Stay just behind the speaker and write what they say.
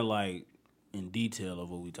like in detail of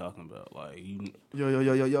what we talking about. Like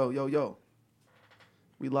Yo.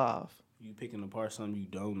 We live. You picking apart something you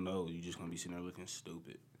don't know, you just gonna be sitting there looking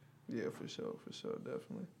stupid. Yeah, for sure,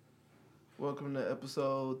 definitely. Welcome to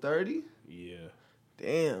episode 30. Yeah.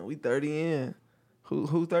 Damn, we 30 in.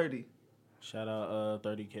 Who 30? Shout out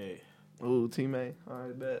 30K. Ooh, teammate. All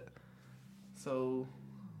right, bet. So,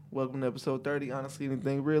 welcome to episode 30. Honestly,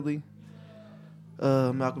 anything really.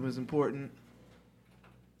 Malcolm is important.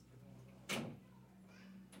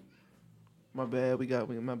 My bad.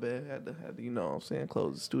 My bad. Had to, you know what I'm saying,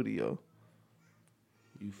 close the studio.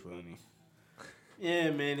 You funny.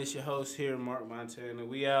 Yeah, man, it's your host here, Mark Montana.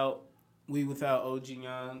 We without OG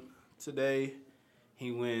Young today.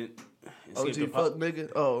 He went and OG fuck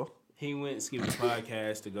nigga? Oh. He went and skipped the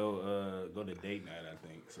podcast to go to date night, I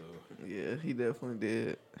think. So yeah, he definitely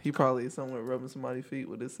did. He probably is somewhere rubbing somebody's feet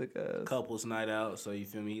with his sick ass. Couples night out, so you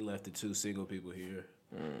feel me? He left the two single people here.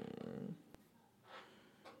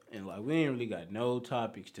 And, like, we ain't really got no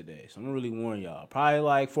topics today. So I'm going to really warn y'all. Probably,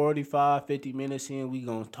 like, 45, 50 minutes in, we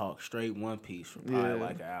going to talk straight One Piece for probably,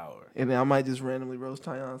 like, an hour. And then I might just randomly roast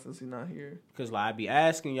Tyon since he's not here. Because, like, I be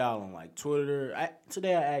asking y'all on, like, Twitter.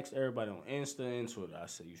 Today I asked everybody on Insta and Twitter. I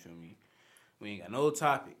said, you feel me? We ain't got no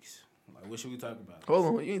topics. Like, what should we talk about?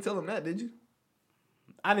 Hold on. You ain't tell him that, did you?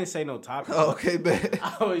 I didn't say no topics. Oh, okay, bet.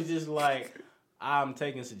 I was just, like... I'm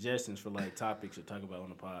taking suggestions for, like, topics to talk about on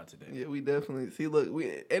the pod today. Yeah, we definitely... See, look,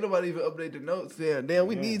 ain't nobody even update the notes there. Damn,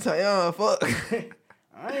 we need Tyon. Fuck.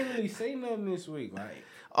 I ain't really seen nothing this week. Like,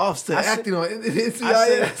 Offset acting on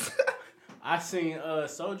NCIS. I seen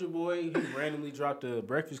Soulja Boy. He randomly dropped a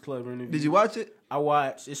Breakfast Club interview. Did you watch it? I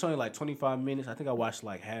watched. It's only, like, 25 minutes. I think I watched,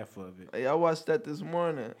 like, half of it. Hey, I watched that this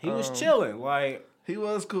morning. He was chilling. Like... He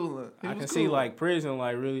was cooling. I can see, like, prison,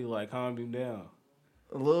 like, really, like, calmed him down.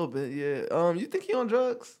 A little bit, yeah. You think he on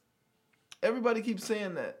drugs? Everybody keeps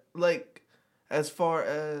saying that. Like, as far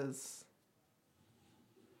as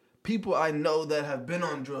people I know that have been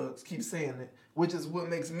on drugs keep saying it, which is what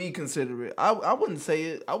makes me consider it. I wouldn't say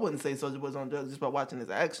it. I wouldn't say Soulja Boy's on drugs just by watching his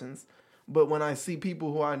actions. But when I see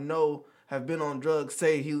people who I know have been on drugs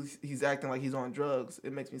say he's acting like he's on drugs,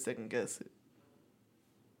 it makes me second guess it.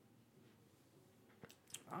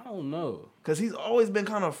 I don't know. Because he's always been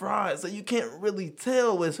kind of fried, so you can't really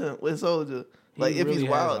tell with Soulja. Like, if he's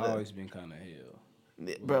wild. He's always been kind of hell.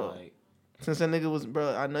 Yeah, bro. Like, since that nigga was,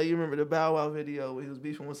 bro, I know you remember the Bow Wow video where he was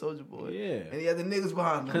beefing with Soulja Boy. Yeah. And he had the niggas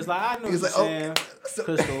behind him. Because, like, I know what you're saying.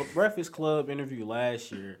 Because the Breakfast Club interview last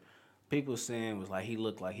year, people saying was, like, he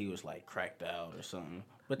looked like he was, like, cracked out or something.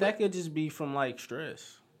 But that could just be from, like,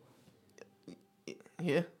 stress.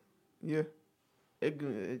 Yeah. It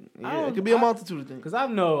could be a multitude of things. Because I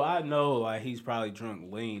know, like, he's probably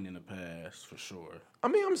drunk lean in the past, for sure. I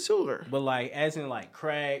mean, I'm sure. But, like, as in, like,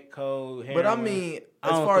 crack, coke, heroin. But, I mean,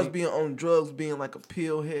 as far as being on drugs, being, like, a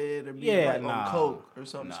pill head or being, on coke or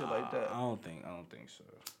some shit like that. I don't think so.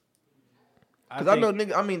 Because I know,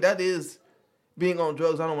 nigga, I mean, that is being on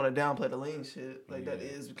drugs. I don't want to downplay the lean shit. Like, that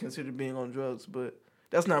is considered being on drugs. But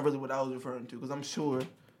that's not really what I was referring to. Because I'm sure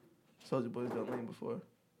Soulja Boy's done lean before.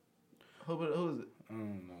 Who is it? I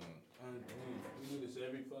don't know. We do this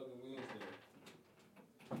every fucking Wednesday.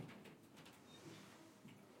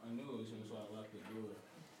 I knew it was him, so I locked the door.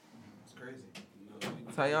 It's crazy.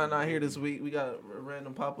 Tyon not here this week. We got a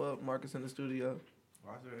random pop-up. Marcus in the studio.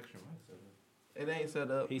 Why is there extra mic set up? It ain't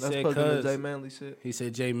set up. He That's said plugged into cuz. Jay Manley shit. He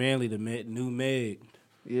said Jay Manley, the new Meg.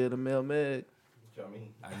 Yeah, the male Meg. What y'all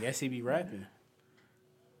mean? I guess he be rapping.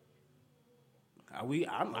 I'm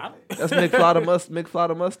That's McFly Mustang.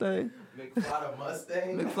 McFly Mustang?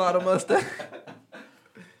 McFly Mustang. What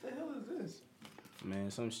the hell is this?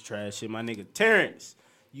 Man, some trash shit. My nigga Terrence,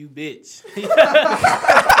 you bitch.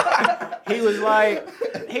 He was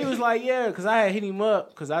like, yeah, because I had hit him up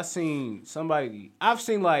because I've seen like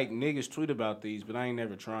niggas tweet about these, but I ain't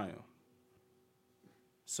never try them.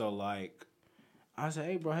 So, like, I said,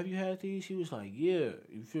 hey, bro, have you had these? He was like, yeah.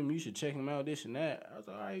 You feel me? You should check them out, this and that. I was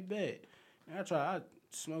like, all right, bet. And I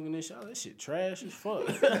smoking this shit. Oh, this shit trash as fuck.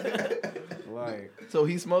 Like, so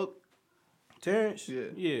he smoked? Terrence?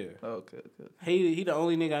 Yeah. Oh, okay. He the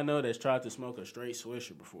only nigga I know that's tried to smoke a straight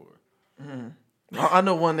Swisher before. Mm-hmm. I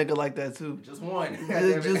know one nigga like that too. Just one.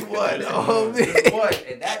 Just one. Oh, man. Just one.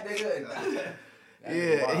 And that nigga.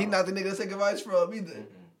 Yeah, he not the nigga to take advice from either.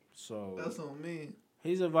 Mm-hmm. So that's on me.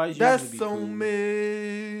 His advice that's usually be on cool.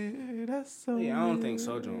 me. That's on me. Yeah, I don't think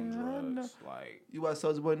Soulja on drugs. Like, you watch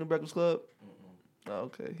Soulja Boy New Breakfast Club? Mm-hmm. Oh,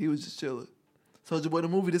 okay, he was just chilling. Soulja Boy the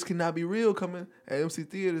movie This Cannot Be Real coming at MC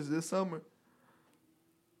Theaters this summer.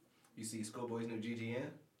 You see Schoolboy's new GGN?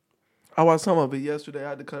 I watched some of it yesterday. I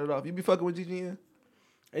had to cut it off. You be fucking with GGN?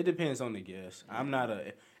 It depends on the guest. I'm not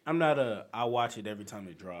I'm not a. I watch it every time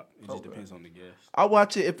it drop. It just Okay. depends on the guest. I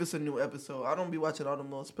watch it if it's a new episode. I don't be watching all them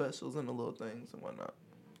little specials and the little things and whatnot.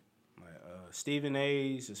 Like Stephen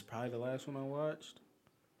A's is probably the last one I watched.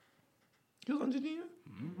 He was on GGN?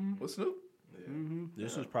 Mm-hmm. With Snoop? Mm-hmm.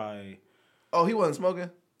 This was probably Oh, he wasn't smoking?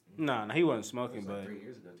 nah. He wasn't It smoking, was but like 3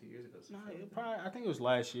 years ago, 2 years ago. nah, it probably I think it was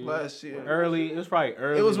last year. Last year. Early. It was probably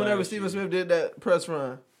early. It was whenever last Steven year. Smith did that press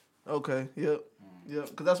run. Okay, yep. Yep,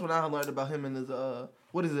 because that's when I learned about him and his,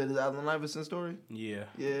 what is it, his Allen Iverson story? Yeah.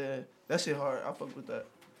 Yeah, that shit hard. I fucked with that.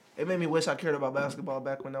 It made me wish I cared about basketball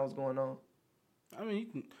back when that was going on. I mean, you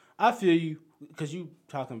can, I feel you because you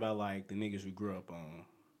talking about like the niggas we grew up on.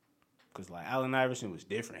 Because like Allen Iverson was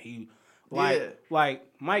different. He like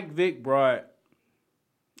Mike Vick brought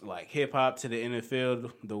like hip hop to the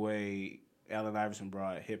NFL the way Allen Iverson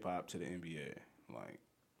brought hip hop to the NBA. Like,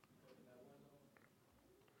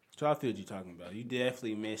 so I feel what you talking about. You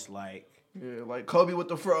definitely missed like, Yeah, like Kobe with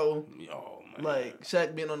the fro. oh man, Like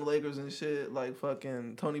Shaq being on the Lakers and shit. Like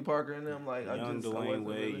fucking Tony Parker and them. Like young I Dwayne wasn't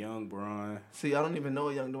Wade, really- young Bron. See, I don't even know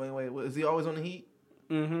a young Dwayne Wade. Is he always on the Heat?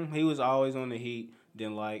 Mm-hmm. He was always on the Heat.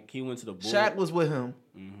 Then like he went to the Bulls. Shaq was with him.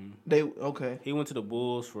 Mm-hmm. They okay. He went to the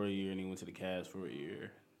Bulls for a year and he went to the Cavs for a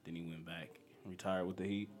year. Then he went back, retired with the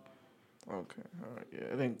Heat. Okay, all right,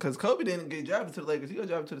 yeah. Then because Kobe didn't get drafted to the Lakers, he got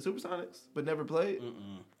drafted to the Supersonics, but never played.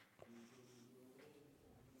 Mm-mm.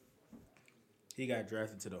 He got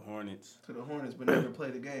drafted to the Hornets. To the Hornets, but never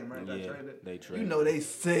played a game. Right? Got Yeah, traded. they You traded. know they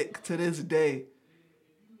sick to this day.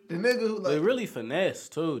 The nigga who like They really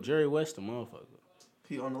finessed too. Jerry West, the motherfucker.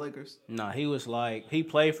 he on the Lakers. Nah, he was like he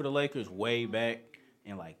played for the Lakers way back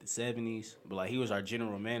in like the 70s, but like he was our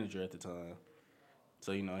general manager at the time.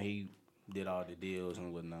 So you know he did all the deals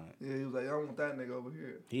and whatnot. Yeah, he was like, I don't want that nigga over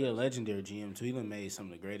here. He a legendary GM too. He done made some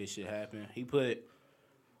of the greatest shit happen.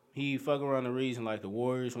 He fuck around the reason like the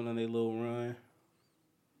Warriors went on their little run.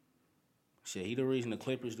 Shit, he the reason the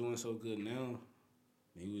Clippers doing so good now.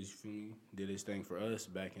 He was did his thing for us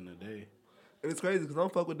back in the day. And it's crazy because I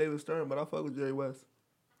don't fuck with David Stern, but I fuck with Jerry West.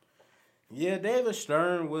 Yeah, David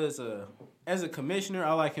Stern was as a commissioner,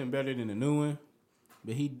 I like him better than the new one.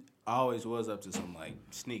 But he always was up to some like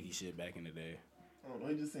sneaky shit back in the day. I don't know.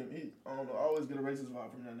 He just seemed I don't know. I always get a racist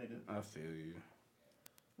vibe from that nigga. I feel you.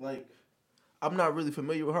 Like, I'm not really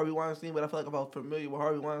familiar with Harvey Weinstein, but I feel like if I was familiar with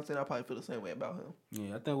Harvey Weinstein, I probably feel the same way about him.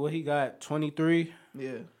 Yeah, I think what he got 23.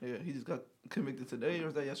 Yeah. He just got convicted today, or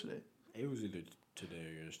was that yesterday? It was either today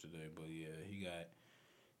or yesterday, but yeah, he got.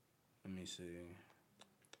 Let me see.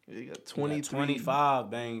 Yeah, he got He got 23. 25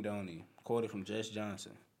 banged on him. Quoted from Jess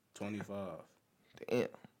Johnson. 25. Damn.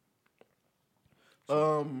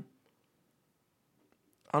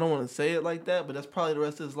 I don't want to say it like that, but that's probably the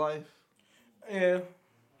rest of his life. Yeah,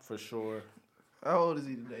 for sure. How old is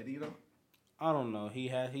he today? Do you know? I don't know.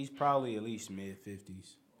 He's probably at least mid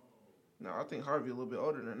 50s. No, I think Harvey a little bit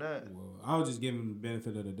older than that. Well, I was just giving him the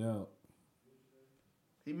benefit of the doubt.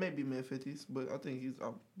 He may be mid 50s, but I think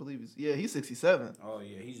he's 67. Oh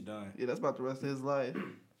yeah, he's done. Yeah, that's about the rest of his life.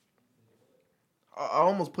 I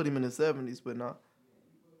almost put him in the 70s, but nah.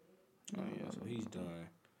 Oh yeah, so he's done.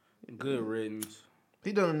 Good riddance.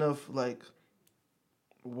 He done enough like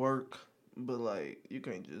work, but like you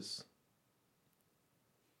can't just.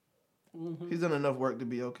 He's done enough work to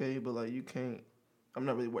be okay, but like you can't. I'm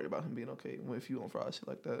not really worried about him being okay if you on fraud shit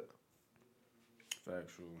like that.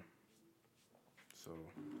 Factual. So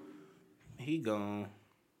he gone.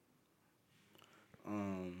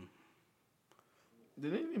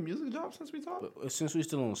 Did any music drop since we talked? But since we're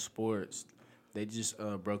still on sports, they just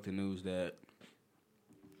broke the news that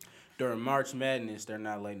during March Madness, they're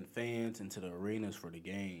not letting fans into the arenas for the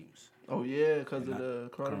games. Oh yeah, because of Not- the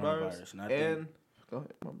coronavirus. And I think- And go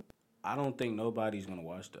ahead. My bad. I don't think nobody's gonna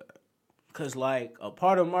watch that. Cause like a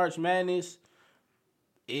part of March Madness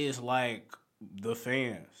is like the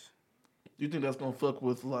fans. You think that's gonna fuck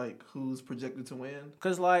with like who's projected to win?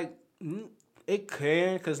 Cause like it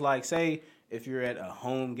can. Cause like say if you're at a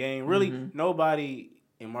home game, really nobody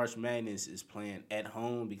in March Madness is playing at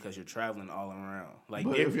home because you're traveling all around. Like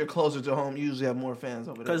But if you're closer to home, you usually have more fans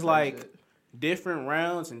over there. Cause type like shit. different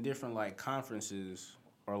rounds and different like conferences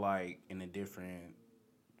are like in a different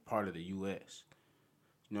part of the U.S.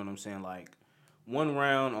 You know what I'm saying? Like one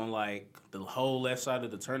round on like the whole left side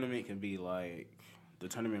of the tournament can be like the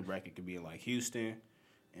tournament bracket could be in like Houston,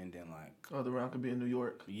 and then like other round could be in New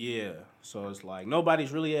York. yeah. So it's like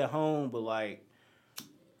nobody's really at home, but like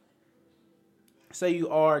say you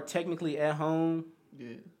are technically at home.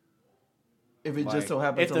 Yeah. If it Like, just so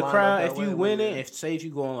happens if to the line crowd, up that if way, you win it, yeah. if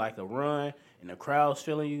you go on like a run and the crowd's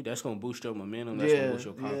feeling you, that's gonna boost your momentum. That's gonna Yeah, boost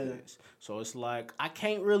your yeah. confidence. So it's like I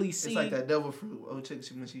can't really see. It's like that devil fruit. Oh, chick,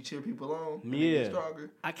 when she cheer people on, and they Yeah, get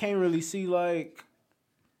stronger. I can't really see like,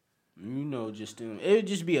 just it would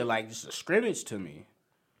just be just a scrimmage to me.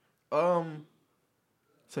 So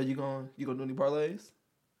you gonna do any parlays,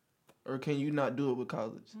 or can you not do it with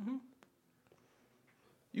college? Mm-hmm.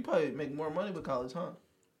 You probably make more money with college, huh?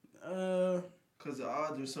 Cause the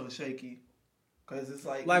odds are so shaky. Cause it's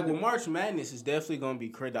like with March Madness, it's definitely gonna be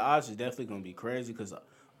crazy. The odds is definitely gonna be crazy because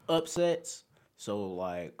upsets. So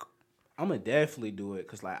like, I'm gonna definitely do it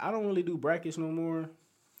because I don't really do brackets no more.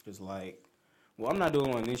 Cause I'm not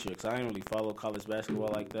doing one this year because I didn't really follow college basketball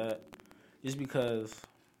like that. Just because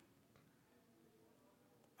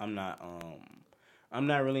I'm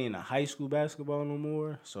not really into high school basketball no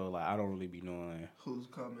more. So I don't really be knowing who's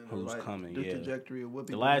coming, who's coming. the Yeah, trajectory of what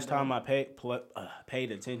the people last do. time I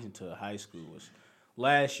paid attention to high school was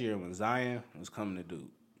last year when Zion was coming to Duke.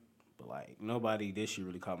 But nobody this year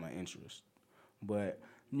really caught my interest. But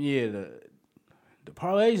yeah, the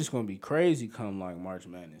parlays is gonna be crazy come March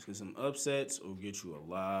Madness because some upsets will get you a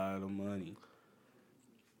lot of money.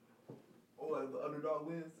 Oh, like the underdog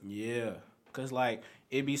wins. Yeah, cause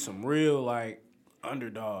it be some real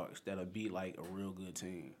underdogs that'll beat a real good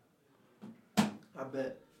team. I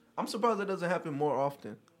bet. I'm surprised that doesn't happen more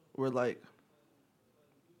often. Where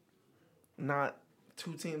not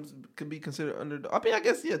two teams could be considered underdogs. I mean, I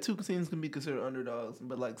guess two teams can be considered underdogs,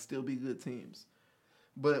 but still be good teams.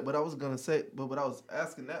 But what I was gonna say, what I was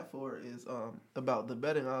asking that for is about the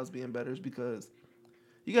betting odds being better, is because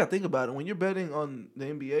you gotta think about it. When you're betting on the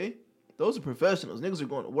NBA, those are professionals. Niggas are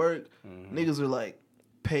going to work. Mm-hmm. Niggas are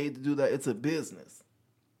paid to do that. It's a business,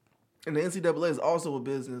 and the NCAA is also a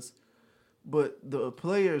business. But the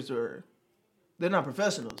players they're not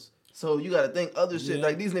professionals. So you got to think other shit.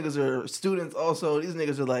 Yeah. These niggas are students also. These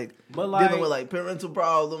niggas are But dealing with parental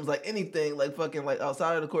problems, anything, fucking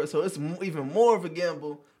outside of the court. So it's even more of a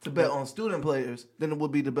gamble to bet on student players than it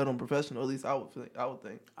would be to bet on professional. At least I would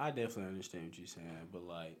think. I definitely understand what you're saying, but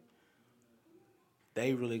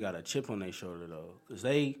they really got a chip on their shoulder though, cause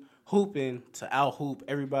they hooping to out hoop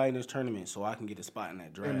everybody in this tournament, so I can get a spot in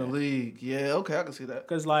that draft In the league, yeah, okay, I can see that.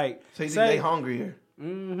 Cause So you think they hungrier?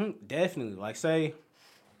 Definitely. Say,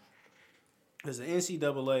 cause the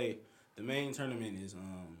NCAA, the main tournament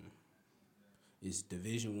is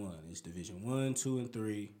Division 1. It's Division 1, 2, and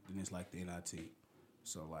 3. Then it's the NIT.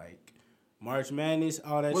 So March Madness,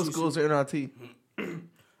 all that. What schools are NIT?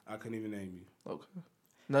 I couldn't even name you. Okay,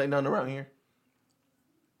 none around here.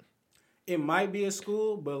 It might be a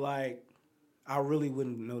school, but I really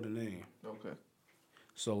wouldn't know the name. Okay.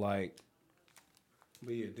 So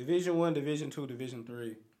but yeah, Division 1, Division 2, Division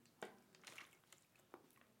 3.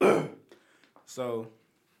 So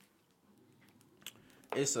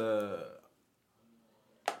it's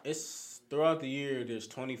throughout the year there's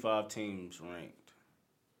 25 teams ranked.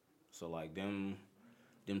 So them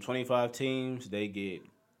 25 teams, they get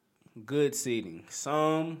good seeding.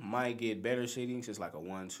 Some might get better seedings. It's a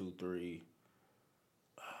 1, 2, 3,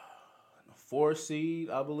 4 seed,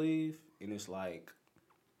 I believe. And it's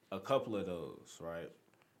a couple of those, right?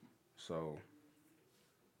 So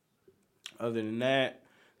other than that,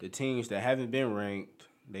 the teams that haven't been ranked,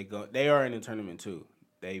 they are in the tournament too.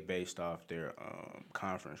 They based off their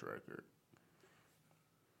conference record.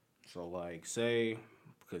 So say,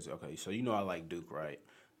 because so I like Duke, right?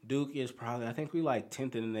 Duke is probably, I think we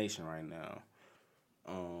 10th in the nation right now.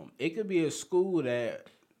 It could be a school that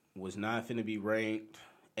was not finna be ranked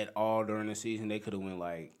at all during the season. They could have went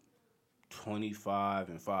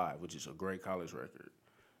 25-5, which is a great college record.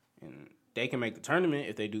 And they can make the tournament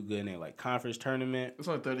if they do good in their conference tournament. It's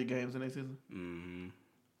only 30 games in a season. Mm-hmm.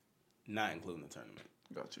 Not including the tournament.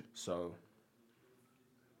 Gotcha. So,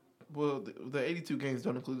 well, the 82 games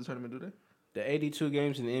don't include the tournament, do they? The 82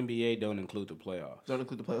 games in the NBA don't include the playoffs. Don't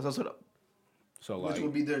include the playoffs. That's what. So which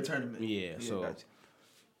would be their tournament. Yeah. So gotcha.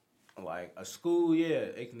 A school,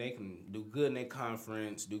 they can do good in their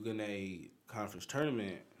conference, do good in their conference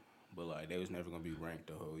tournament, but they was never gonna be ranked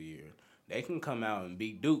the whole year. They can come out and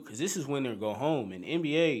beat Duke because this is win or go home. In the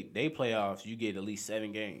NBA, they playoffs, you get at least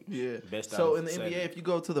 7 games. Yeah. Best so out in the 7. NBA, if you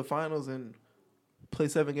go to the finals and play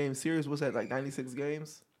 7-game series, what's that 96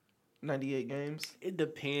 games, 98 games? It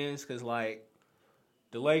depends because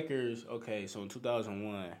the Lakers. Okay, so in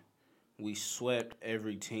 2001, we swept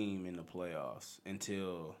every team in the playoffs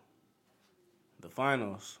until the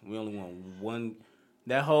finals. We only won one.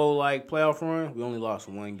 That whole playoff run, we only lost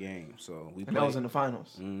 1 game. So we. And that was in the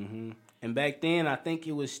finals. Mm-hmm. And back then, I think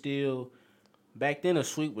it was still. Back then, a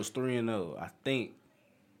sweep was 3-0. I think.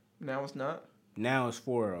 Now it's not. Now it's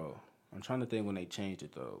 4-0. I'm trying to think when they changed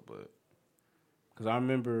it though, but because I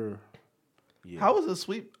remember. Yeah. How is a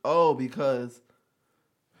sweep? Oh, because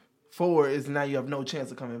 4 is now you have no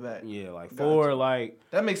chance of coming back. Yeah, like Gotcha. 4, like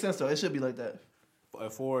That makes sense though. It should be like that.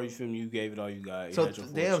 at 4, you feel me? You gave it all you got. You So had your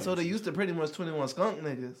 4 damn, so they chances. used to pretty much 21 Skunk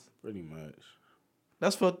niggas. Pretty much.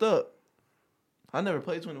 That's fucked up. I never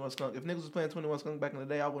played 21 Skunk. If niggas was playing 21 Skunk back in the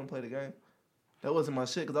day, I wouldn't play the game. That wasn't my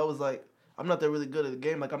shit because I was like, I'm not that really good at the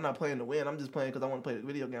game. Like I'm not playing to win. I'm just playing because I want to play the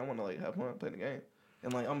video game. I want to like have fun playing the game.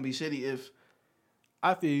 And like I'm gonna be shitty if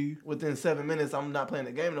I feel you. within 7 minutes I'm not playing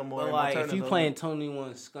the game no more. But and my like, turn if is you over. playing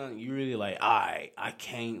 21 Skunk, you really like, alright, I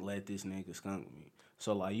can't let this nigga skunk me.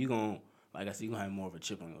 So like, you gon', like I said, you gonna have more of a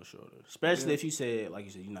chip on your shoulder. Especially if you said, like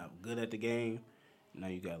you said, you're not good at the game. Now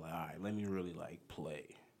you got like, alright, let me really like play.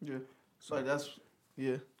 Yeah. So like that's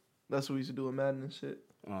what we used to do in Madden and shit.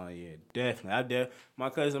 Oh yeah, definitely.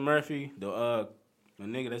 My cousin Murphy, the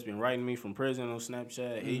nigga that's been writing me from prison on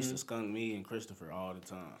Snapchat, he used to skunk me and Christopher all the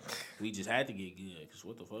time. We just had to get good, cause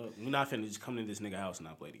what the fuck? We're not finna just come to this nigga house and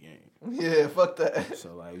not play the game. Yeah, fuck that.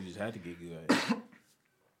 So like, we just had to get good.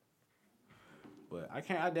 But I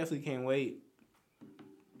definitely can't wait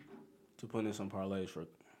to put in some parlays for.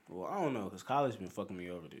 Well, I don't know, cause college been fucking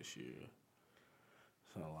me over this year.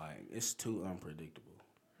 So like, it's too unpredictable.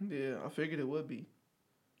 Yeah, I figured it would be.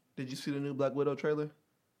 Did you see the new Black Widow trailer?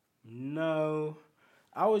 No,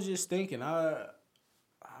 I was just thinking. I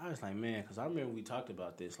was like, man, because I remember we talked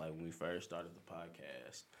about this like when we first started the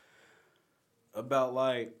podcast about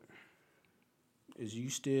like, does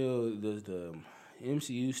the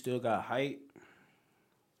MCU still got hype?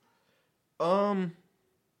 Cause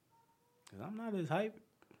I'm not as hype.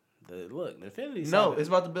 The Infinity No, Saga- it's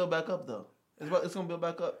about to build back up though. It's gonna build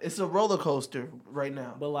back up. It's a roller coaster right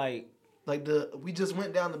now. but like, We just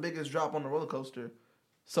went down the biggest drop on the roller coaster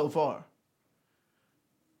so far.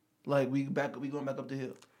 Like we going back up the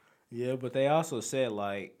hill. yeah, but they also said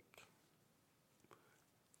like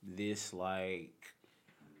this like.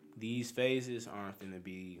 These phases aren't gonna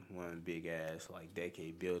be one big ass like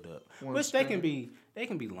decade build up, which they can be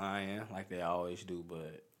lying like they always do,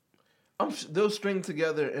 but They'll string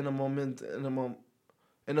together in a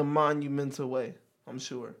monumental way. I'm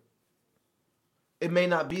sure. It may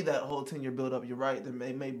not be that whole 10-year build up. You're right.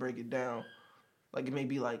 They may break it down, like it may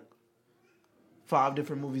be like 5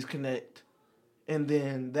 different movies connect, and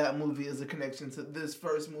then that movie is a connection to this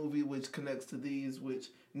first movie, which connects to these. Which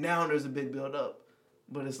now there's a big build up.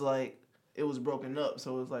 But it's like, it was broken up,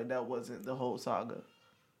 so it's like that wasn't the whole saga.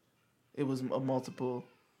 It was multiple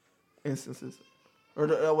instances. Or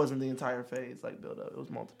that wasn't the entire phase, like, build up. It was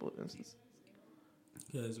multiple instances.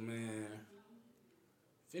 because man,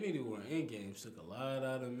 Infinity War Endgame took a lot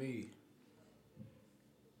out of me.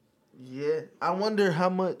 Yeah. I wonder how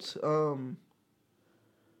much,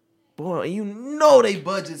 boy, you know they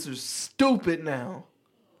budgets are stupid now.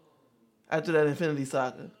 After that Infinity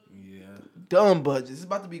Saga. Yeah, Dumb budgets. It's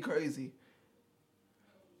about to be crazy.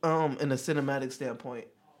 In a cinematic standpoint.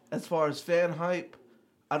 As far as fan hype,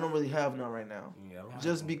 I don't really have none right now. yeah.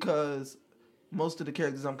 Just because most of the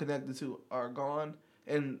characters I'm connected to are gone,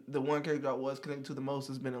 and the one character I was connected to the most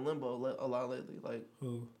has been in limbo a lot lately. Like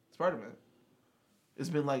Who? Spider-Man. It's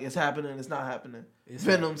been like it's happening, it's not happening. It's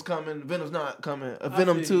Venom's coming, Venom's not coming.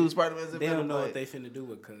 Venom feel 2, you. Spider-Man's in They Venom. don't know like, what they finna do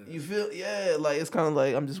with Cuz. you feel, yeah, like it's kind of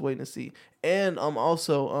like I'm just waiting to see. And I'm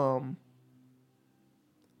also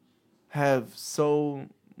have so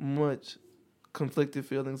much conflicted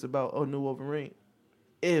feelings about a new Wolverine,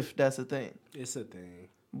 if that's a thing. It's a thing.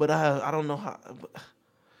 But I don't know how.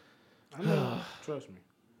 I know. Trust me.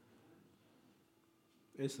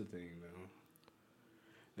 It's a thing, though.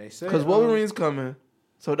 They said Because Wolverine's coming,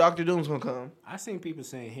 so Doctor Doom's gonna come. I seen people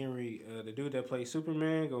saying Henry, the dude that plays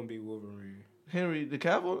Superman, gonna be Wolverine. Henry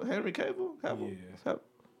Cavill, Yeah.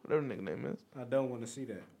 whatever nigga name is. I don't want to see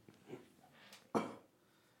that.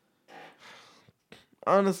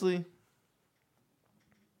 Honestly,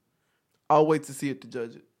 I'll wait to see it to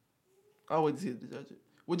judge it.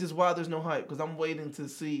 Which is why there's no hype, because I'm waiting to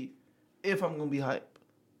see if I'm gonna be hype.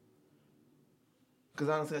 Because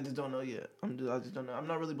honestly, I just don't know yet. I just don't know. I'm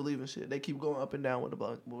not really believing shit. They keep going up and down with a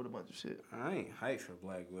bunch of shit. I ain't hyped for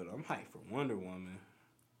Black Widow. I'm hyped for Wonder Woman.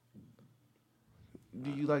 Do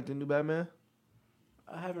you like the new Batman?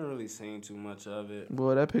 I haven't really seen too much of it.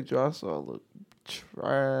 Boy, that picture I saw looked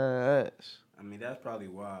trash. I mean, that's probably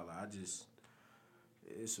wild.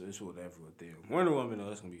 It's whatever with them. Wonder Woman, though,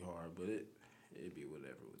 it's gonna be hard, but it'd be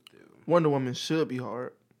whatever with them. Wonder Woman should be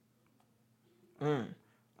hard.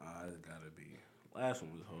 It's gotta be. Last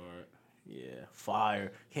one was hard. Yeah,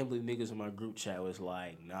 fire. Can't believe niggas in my group chat was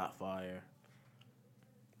like, not fire.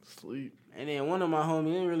 Sleep. And then one of my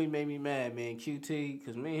homies, it really made me mad, man, QT,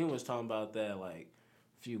 because me and him was talking about that like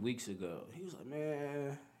a few weeks ago. He was like,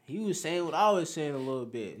 man, he was saying what I was saying a little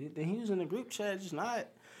bit. Then he was in the group chat, just not,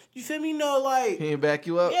 you feel me? No, like, He didn't back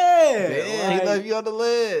you up? yeah. Damn, like, he left you on the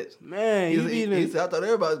ledge. Man, you be in He the, said, I thought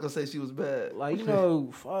everybody was going to say she was bad. like, you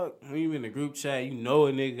know, fuck, when you in the group chat, you know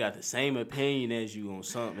a nigga got the same opinion as you on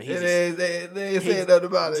something. And they ain't saying nothing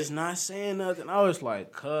about it. Just not saying nothing. I was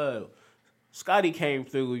like, cuz. Scotty came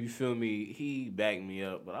through, you feel me? He backed me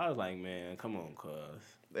up, but I was like, man, come on, cuz.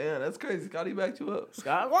 Damn, that's crazy. Scotty backed you up.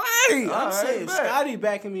 Scott, why? I'm right, saying, bet. Scotty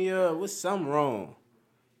backing me up. What's something wrong?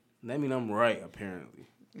 That mean I'm right, apparently.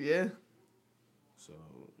 Yeah. So,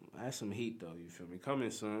 that's some heat, though, you feel me?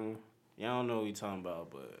 Coming soon. Y'all don't know what we talking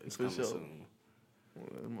about, but it's For coming sure. soon. Well,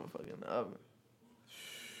 this motherfucker in the oven.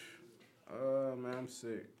 Man, I'm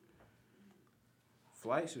sick.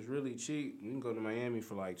 Flights is really cheap. You can go to Miami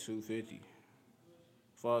for like $250.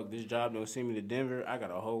 Fuck, this job don't send me to Denver. I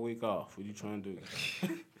got a whole week off. What you trying to do?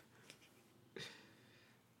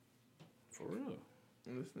 For real.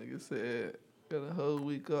 This nigga said, got a whole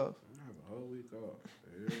week off. I have a whole week off.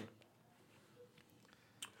 Yeah.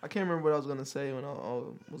 I can't remember what I was going to say when I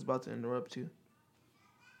was about to interrupt you.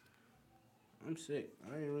 I'm sick.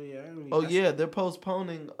 I ain't really. Oh, yeah, they're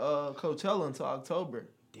postponing Coachella until October.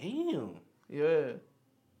 Damn. Yeah.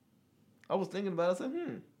 I was thinking about it. I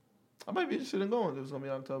said, I might be interested in going if it's going to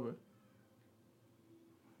be October.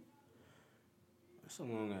 That's a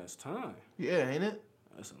long ass time. Yeah, ain't it?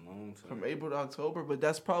 That's a long time. From April to October, but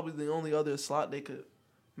that's probably the only other slot they could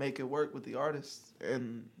make it work with the artists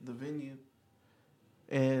and the venue.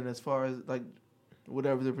 And as far as, like,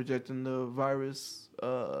 whatever they're projecting the virus,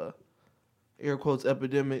 air quotes,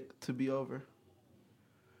 epidemic to be over.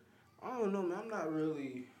 I don't know, man.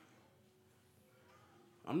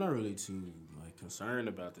 I'm not really too like concerned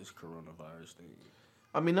about this coronavirus thing.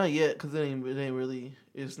 I mean, not yet, because it ain't really,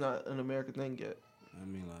 it's not an American thing yet. I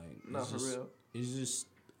mean, like, Not for real. It's just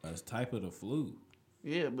a type of the flu.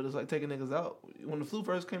 Yeah, but it's like taking niggas out. When the flu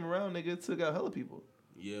first came around, nigga, it took out hella people.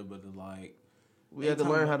 Yeah, but like, We had to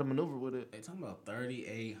learn how to maneuver with it. they talking about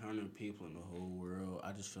 3,800 people in the whole world.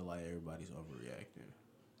 I just feel like everybody's overreacting.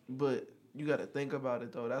 But you got to think about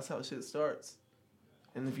it, though. That's how shit starts.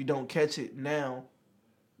 And if you don't catch it now,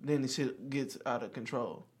 then the shit gets out of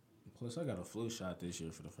control. Plus, I got a flu shot this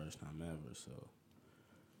year for the first time ever, so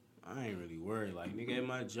I ain't really worried. Like, nigga, at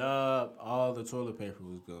my job, all the toilet paper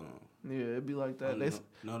was gone. Yeah, it'd be like that.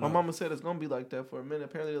 No. My mama said it's going to be like that for a minute.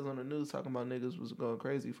 Apparently, it was on the news talking about niggas was going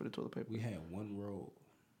crazy for the toilet paper. We had one roll.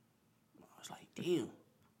 I was like, damn.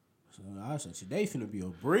 So I said, today finna be a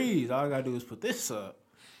breeze. All I gotta do is put this up.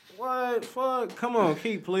 What? Fuck. Come on,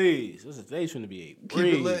 keep, please. Today's finna be a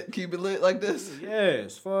breeze. Keep it lit like this.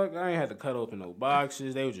 Yes, fuck. I ain't had to cut open no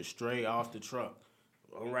boxes. They were just straight off the truck.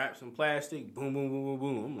 Unwrap some plastic. Boom, boom, boom, boom,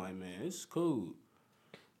 boom. I'm like, man, this is cool.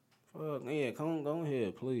 Fuck, yeah, go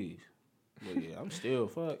ahead, please. But yeah, I'm still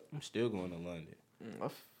going to London.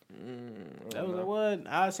 That was like, what?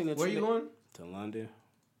 I seen it. Where you going? To London.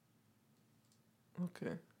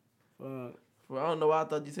 Okay. Fuck. Well, I don't know why I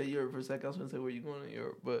thought you said Europe for a second. I was going to say where you going in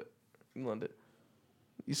Europe, but London.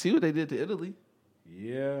 You see what they did to Italy?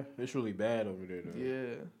 Yeah, it's really bad over there, though.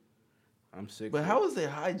 Yeah. I'm sick. But how is their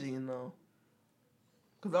hygiene, though?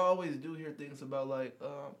 Because I always do hear things about, like,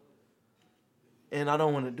 and I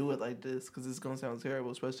don't want to do it like this because it's going to sound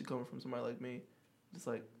terrible, especially coming from somebody like me. Just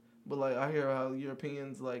like, but, like, I hear how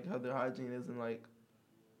Europeans, like, how their hygiene isn't, like,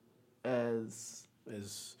 as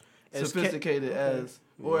sophisticated as,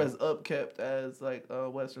 or as upkept as, like,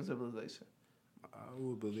 Western civilization. I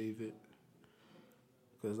would believe it.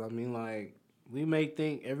 Because, I mean, like, we may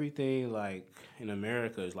think everything, like, in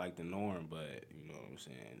America is, like, the norm, but, you know what I'm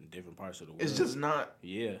saying, different parts of the world. It's just not.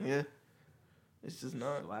 Yeah. Yeah. It's just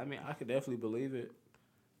not. So, I mean, I could definitely believe it.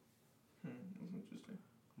 That's interesting.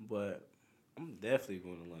 But I'm definitely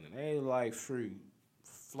going to London. They, like, free.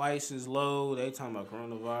 Flights is low. They talking about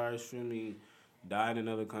coronavirus. Feel me? Die in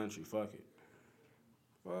another country. Fuck it.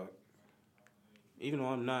 Fuck. Even though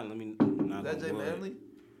I'm not, let me not. Is that Jay Manley?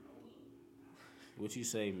 What you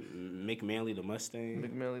say, Mick Manley the Mustang?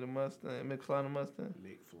 Mick Manley the Mustang. McFly the Mustang.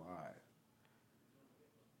 McFly.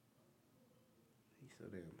 He's so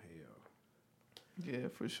damn hell. Yeah,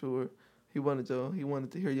 for sure. He wanted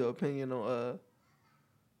to hear your opinion on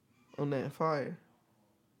that fire.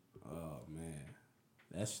 Oh man,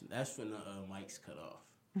 that's when the mics cut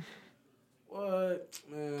off. What,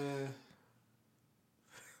 man?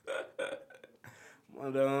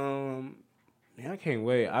 But man, I can't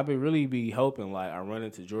wait. I really be hoping like I run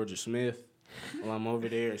into Georgia Smith while I'm over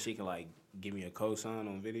there, and she can like give me a cosign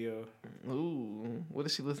on video. Ooh, what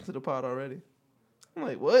if she listened to the pod already? I'm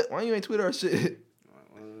like, what? Why you ain't tweet our shit?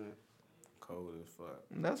 Cold as fuck.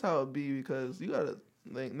 And that's how it be because you gotta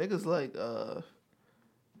like niggas like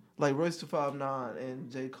Royce da 5'9"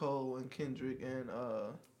 and J. Cole and Kendrick and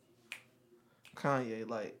Kanye,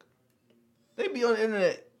 like they be on the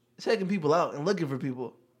internet checking people out and looking for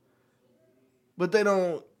people. But they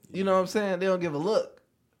don't, you know what I'm saying? They don't give a look.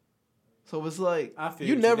 So it's like,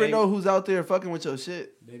 you never know who's out there fucking with your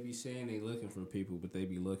shit. They be saying they looking for people, but they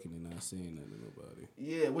be looking and not saying nothing to nobody.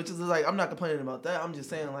 Yeah, which is like, I'm not complaining about that. I'm just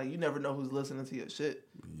saying, like, you never know who's listening to your shit.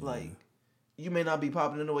 Yeah. Like, you may not be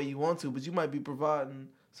popping in the way you want to, but you might be providing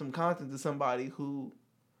some content to somebody who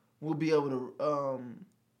will be able to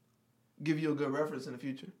give you a good reference in the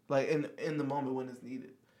future. Like, in the moment when it's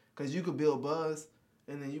needed. Because you could build buzz,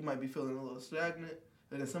 and then you might be feeling a little stagnant.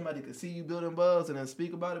 And then somebody could see you building buzz and then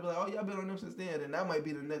speak about it, be like, oh, y'all been on them since then. And that might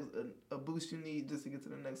be the next a boost you need just to get to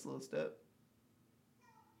the next little step.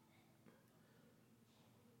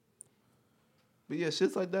 But yeah,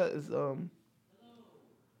 shits like that is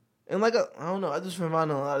and like I don't know, I just been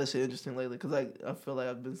finding a lot of shit interesting lately because I feel like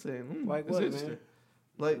I've been saying like it's what, interesting. man?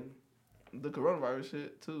 Like the coronavirus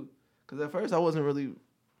shit too. Because at first I wasn't really.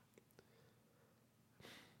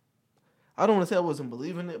 I don't want to say I wasn't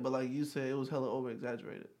believing it, but like you said, it was hella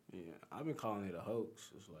over-exaggerated. Yeah, I've been calling it a hoax.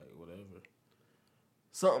 It's like, whatever.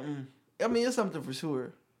 Something. I mean, it's something for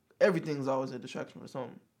sure. Everything's always a distraction for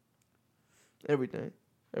something. Everything.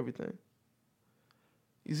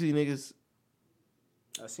 You see niggas.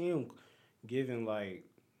 I see them giving, like,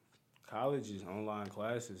 colleges online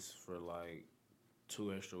classes for, like,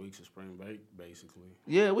 2 extra weeks of spring break, basically.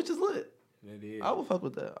 Yeah, which is lit. It is. I would fuck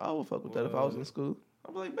with that. That if I was in school.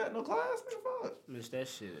 I'd be like, bet, no class, nigga, fuck. Missed that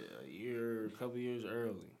shit a couple years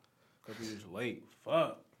early. A couple years late.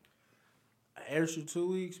 Fuck. An extra 2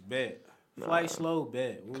 weeks, bet. Flight slow,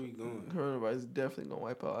 bet. Where we going? Coronavirus is definitely gonna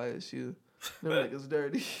wipe out ISU. Them niggas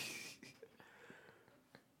dirty.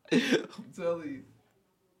 I'm telling you.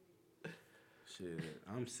 Shit,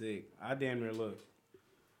 I'm sick. I damn near look.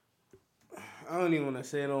 I don't even want to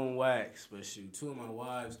say it on wax, but shoot, 2 of my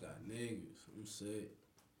wives got niggas. I'm sick.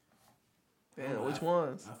 Damn, which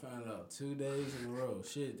ones? I found out 2 days in a row.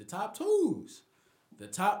 Shit, the top twos.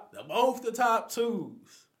 Both the top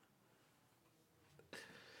twos.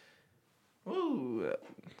 Ooh,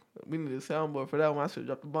 we need a soundboard for that one. I should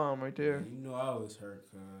drop the bomb right there. You know I was hurt,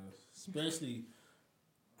 cuz. Especially,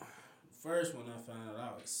 first when I found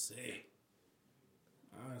out, I was sick.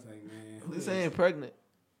 I was like, man. Lisa ain't pregnant.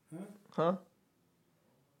 Huh?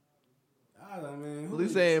 I was like, man.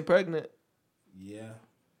 Lisa ain't pregnant. Yeah.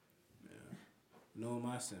 Know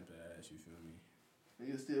my simple ass, you feel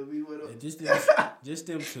me? You still be with her? Just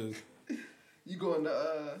them two. You going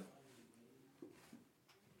to,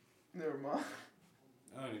 never mind.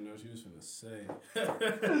 I don't even know what she was finna say.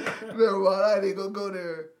 Never mind, I ain't gonna go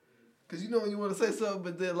there. Cause you know when you want to say something,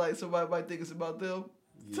 but then like somebody might think it's about them,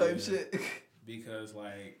 type shit. Because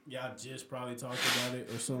like y'all just probably talked about it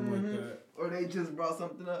or something like that. Or they just brought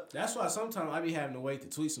something up. That's why sometimes I be having to wait to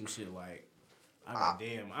tweet some shit like, I'm like,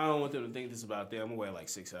 damn, I don't want them to think this about them. I'm gonna wait like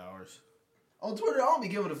 6 hours. On Twitter, I don't be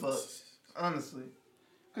giving a fuck, honestly.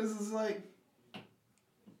 Cause it's like,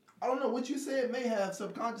 I don't know, what you said may have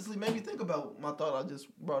subconsciously made me think about my thought I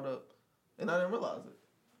just brought up. And I didn't realize it.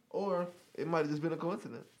 Or it might have just been a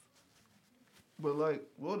coincidence. But like,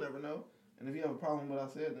 we'll never know. And if you have a problem with what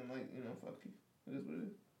I said, then like, you know, fuck you. It is what it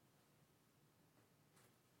is.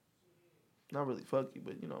 Not really fuck you,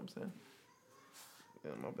 but you know what I'm saying.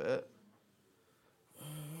 Yeah, my bad.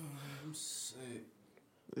 I'm sick.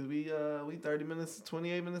 We 30 minutes,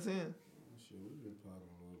 28 minutes in. Shit, we've been talking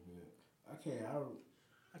a little bit.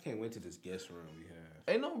 I can't wait to this guest room we have.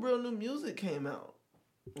 Ain't no real new music came out.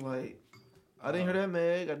 Like, I didn't hear that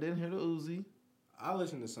Meg. I didn't hear the Uzi. I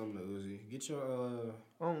listen to some of the Uzi. Get your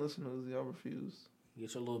I don't listen to Uzi. I refuse.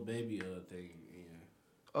 Get your little baby thing. Yeah.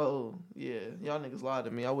 Oh yeah, y'all niggas lied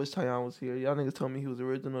to me. I wish Tyon was here. Y'all niggas told me he was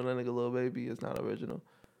original. That nigga Lil Baby is not original.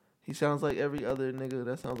 He sounds like every other nigga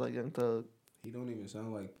that sounds like Young Thug. He don't even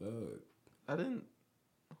sound like Thug. I didn't.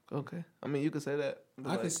 Okay. I mean, you could say that.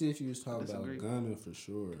 I could see if you was talking about Gunna for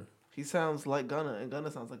sure. He sounds like Gunna, and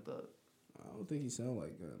Gunna sounds like Thug. I don't think he sound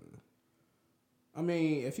like Gunna. I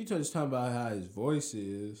mean, if you just talking about how his voice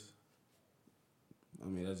is, I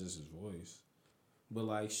mean, that's just his voice. But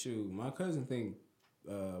like, shoot, my cousin think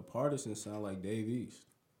Partisan sound like Dave East.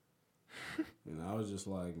 And I was just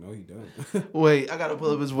like, no, he don't. Wait, I gotta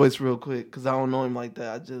pull up his voice real quick, because I don't know him like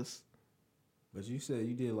that. But you said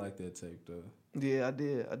you did like that tape, though. Yeah, I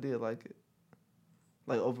did. I did like it.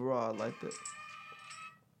 Like, overall, I liked it.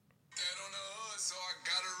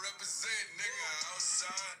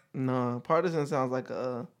 No, Partisan sounds like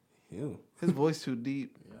a... him. His voice too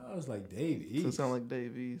deep. Yeah, I was like Dave So it East. sound like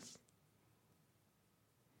Dave East.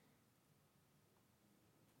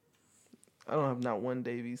 I don't have not one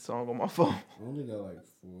Dave East song on my phone. I only got like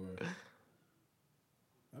 4.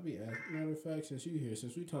 I be asking. Matter of fact, since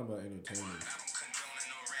we talking about entertainment,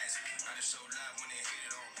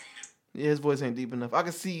 Yeah, his voice ain't deep enough. I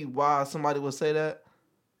can see why somebody would say that.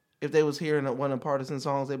 If they was hearing one of Partisan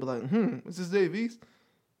songs, they'd be like, is this Dave East?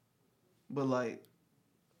 But like,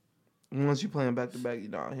 once you play him back to back, he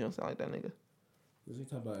don't sound like that nigga. cause we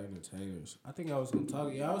talking about entertainers. I think I was gonna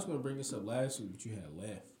talk. Yeah, I was gonna bring this up last week, but you had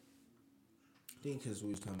left. I think because we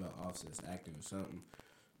was talking about Offset's acting or something.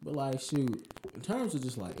 But like, shoot, in terms of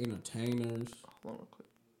just like entertainers, Hold on real quick.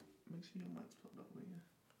 Make sure your mic's plugged up again.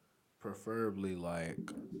 Preferably like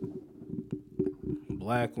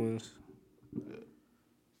black ones.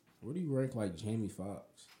 where do you rank like Jamie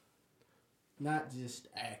Foxx? Not just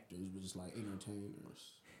actors, but just like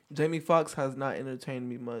entertainers. Jamie Foxx has not entertained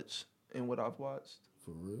me much in what I've watched.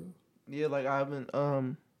 For real? Yeah, like I haven't.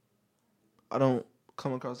 I don't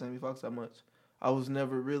come across Jamie Foxx that much. I was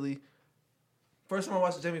never really. First time I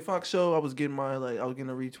watched the Jamie Foxx show, I was getting a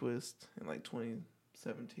retwist in like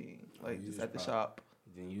 2017, like you just was at the prob- shop.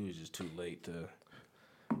 Then you was just too late to.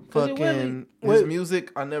 Fucking wasn't- his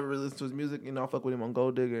music, I never really listened to his music. You know, I fuck with him on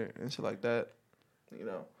Gold Digger and shit like that. You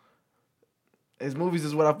know, his movies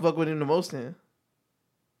is what I fuck with him the most in.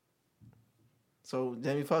 So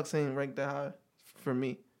Jamie Foxx ain't ranked that high for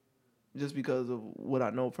me, just because of what I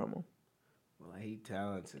know from him. Well, he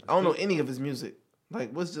talented. I don't know any of his music.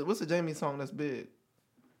 Like, what's the Jamie song that's big?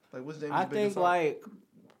 Like, what's Jamie's I biggest think song? like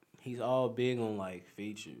he's all big on like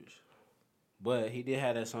features, but he did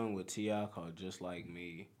have that song with T.I. called "Just Like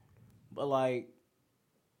Me." But like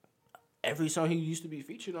every song he used to be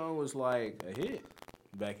featured on was like a hit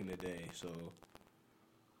back in the day. So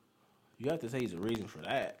you have to say he's a reason for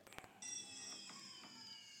that.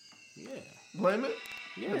 Yeah, Blame it?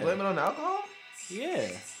 yeah, Blame it on the alcohol? yeah.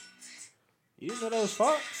 You didn't know that was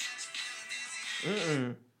Fox?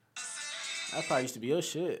 Mm-mm. That probably used to be your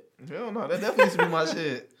shit. Hell no, that definitely used to be my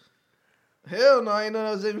shit. Hell no, I ain't know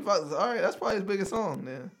that was Jamie Foxx. All right, that's probably his biggest song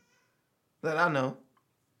then. That I know.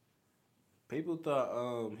 People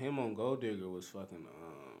thought him on Gold Digger was fucking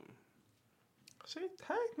She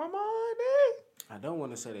take my money. I don't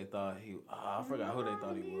want to say they thought he. I forgot who they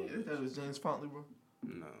thought he was. That was James Fontley, bro.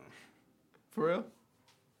 No, For real?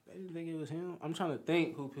 they didn't think it was him. I'm trying to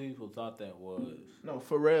think who people thought that was. No,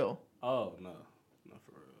 Pharrell. Oh no, not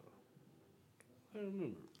for real. I don't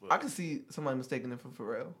remember. I could see somebody mistaking it for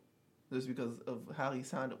Pharrell, just because of how he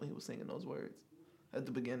sounded when he was singing those words at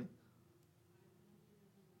the beginning.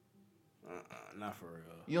 Not for real.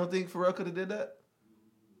 You don't think Pharrell could have did that?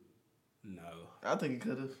 No. I think he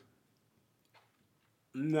could have.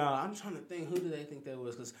 No, I'm trying to think. Who do they think that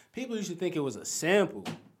was? Because people used to think it was a sample,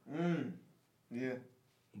 Yeah.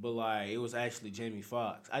 but like it was actually Jamie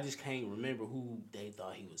Foxx. I just can't remember who they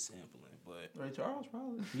thought he was sampling. But Ray Charles,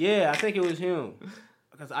 probably. yeah, I think it was him.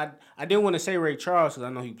 Because I didn't want to say Ray Charles because I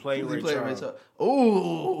know he played Ray Charles.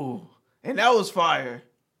 Ooh, and that was fire.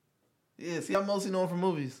 Yeah, see, I mostly know him from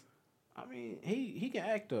movies. I mean, he can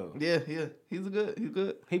act though. Yeah, he's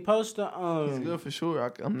good. He supposed to He's good for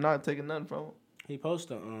sure. I'm not taking nothing from him. he supposed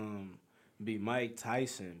to be Mike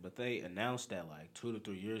Tyson, but they announced that like 2 to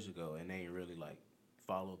 3 years ago, and they ain't really like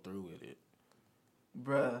follow through with it.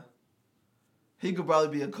 Bruh. He could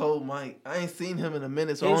probably be a cold Mike. I ain't seen him in a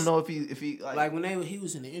minute, so I don't know if he Like when he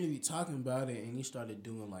was in the interview talking about it, and he started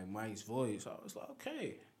doing like Mike's voice, I was like,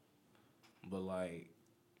 okay, but like,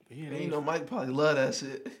 yeah, you know Mike probably love that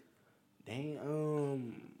shit. they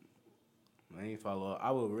ain't follow up. I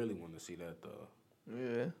would really want to see that though.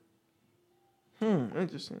 Yeah.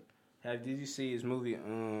 Interesting. Did you see his movie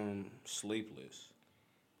Sleepless?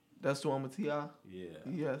 That's the one with T.I.? Yeah.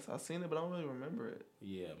 Yes, I seen it, but I don't really remember it.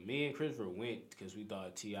 Yeah, me and Christopher went because we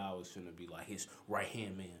thought T.I. was finna be like his right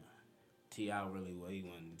hand man. T.I. really he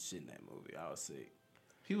wasn't shit in that movie. I was sick.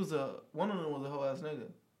 He was one of them was a whole ass nigga.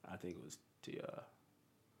 I think it was T.I.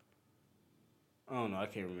 I don't know. I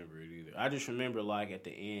can't remember it either. I just remember like at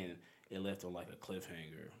the end it left on like a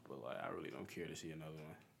cliffhanger, but like I really don't care to see another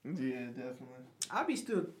one. Yeah, definitely. I be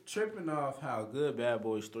still tripping off how good Bad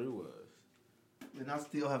Boys 3 was. And I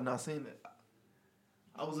still have not seen it.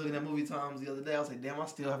 I was looking at movie times the other day. I was like, damn, I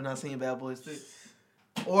still have not seen Bad Boys 3.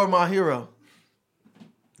 Or My Hero.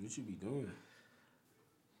 What you be doing?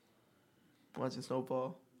 Watching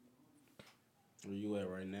Snowfall. Where you at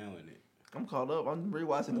right now in it? I'm caught up. I'm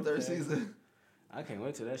rewatching the third Okay. season. I can't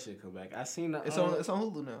wait till that shit come back. I seen the. It's on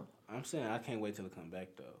Hulu now. I'm saying I can't wait till it come back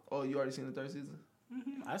though. Oh, you already seen the third season?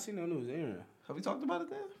 I seen no news airing. Have we talked about it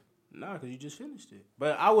then? Nah, because you just finished it.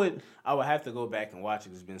 But I would have to go back and watch it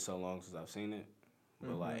 'cause it's been so long since I've seen it.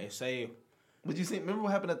 But like, if say, But you see, remember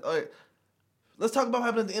what happened at? All right, let's talk about what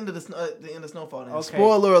happened at the end of the end of Snowfall. Then. Okay.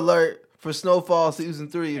 Spoiler alert for Snowfall season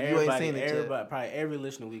 3. If you ain't seen it yet, probably every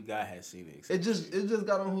listener we got has seen it. it just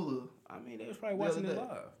got on Hulu. I mean, they was probably watching it other day.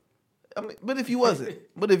 live. I mean, but if you wasn't,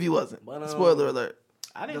 But, spoiler alert.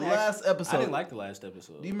 I didn't The last episode. I didn't like the last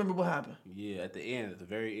episode. Do you remember what happened? Yeah, at the end, at the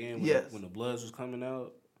very end, when, Yes. when the Bloods was coming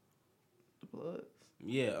out. The blood.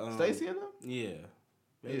 Yeah, Stacy and them? Yeah,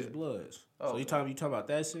 it was Yeah. Bloods. Oh, so you talking about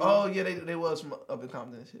that scene? Oh yeah, they was from up in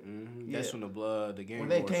Compton and shit. Mm-hmm. Yeah. That's when the gang When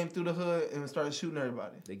they wars. came through the hood and started shooting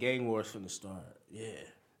everybody. The gang wars from the start. Yeah.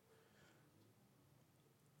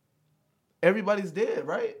 Everybody's dead,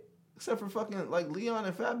 right? Except for fucking like Leon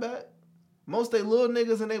and Fatback. Most they little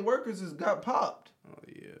niggas and they workers just got popped. Oh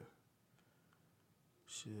yeah.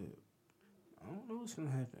 Shit. I don't know what's gonna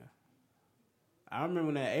happen. I remember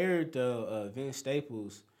when that aired though, Vince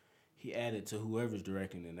Staples, he added to whoever's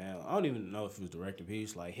directing it now. I don't even know if it was directing, but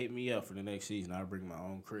he's like, hit me up for the next season. I'll bring my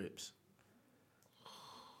own Crips.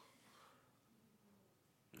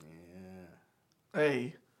 Yeah.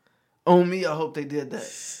 Hey, on me, I hope they did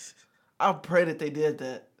that. I pray that they did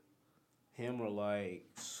that. Him or like,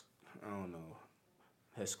 I don't know.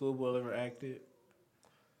 Has Schoolboy ever acted?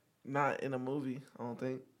 Not in a movie, I don't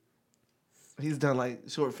think. He's done like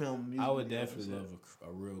short film music. I would videos definitely and love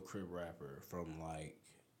a real Crip rapper from like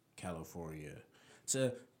California.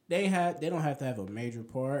 So they don't have to have a major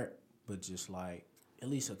part, but just like at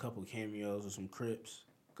least a couple cameos or some Crips,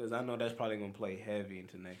 because I know that's probably gonna play heavy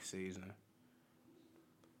into next season.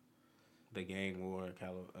 The gang war in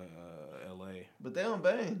L.A. But they don't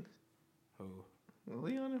bang. Who?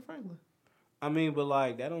 Leon and Franklin. I mean, but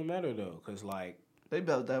like that don't matter though, cause like They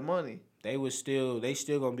built that money. they still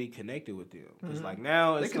gonna be connected with them, cause like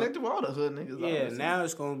now They it's connected with all the hood niggas. yeah, obviously. now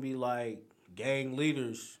it's gonna be like gang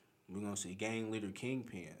leaders. We're gonna see gang leader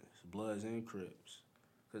kingpins, Bloods and Crips,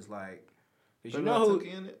 cause like, cause They you not know who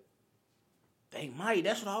Tookie in it. they might.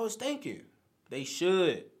 That's what I was thinking. They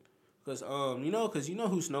should, cause you know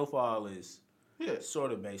who Snowfall is Yeah.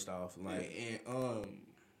 sort of based off. Like, and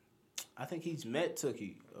I think he's met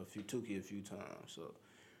Tookie a few times, so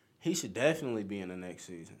he should definitely be in the next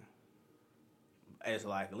season as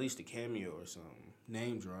like at least a cameo or something,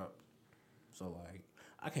 name drop. So like,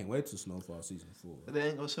 I can't wait till Snowfall season 4. They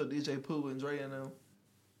ain't gonna show DJ Pooh and Dre and them.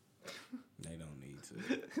 They don't need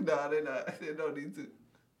to. Nah, they not. They don't need to.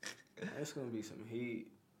 That's gonna be some heat.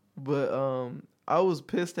 But I was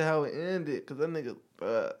pissed at how it ended because that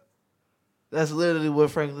nigga, that's literally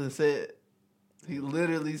what Franklin said. He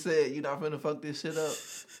literally said, "You not finna fuck this shit up,"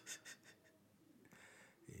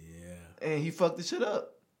 Yeah. and he fucked the shit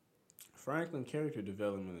up. Franklin character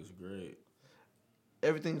development is great.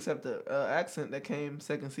 Everything except the accent that came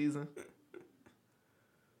second season.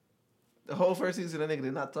 The whole first season, that nigga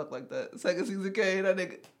did not talk like that. Second season came, that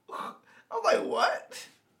nigga. I'm like, what?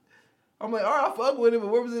 I'm like, all right, I fuck with it, but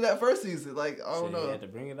where was it that first season? Like, I don't Shit, know. He had to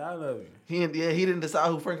bring it out of him. He didn't decide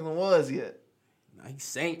who Franklin was yet. Nah, he's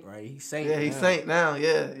Saint, right? He's Saint. Yeah, he's now. Saint now.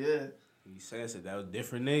 Yeah. He says that was a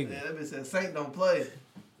different nigga. Yeah, that bitch said Saint don't play.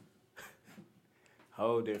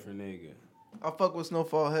 Whole different nigga. I fuck with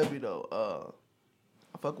Snowfall heavy though.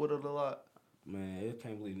 I fuck with it a lot. Man, I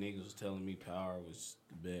can't believe niggas was telling me Power was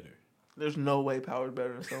better. There's no way Power's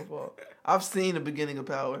better than Snowfall. I've seen the beginning of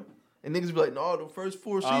Power, and niggas be like, "No, the first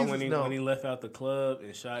 4 seasons." When no, he left out the club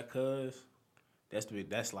and shot Cuz,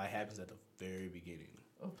 that's like happens at the very beginning.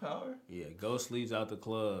 of Power. Yeah, Ghost leaves out the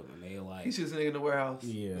club and they like. He shoots a nigga in the warehouse.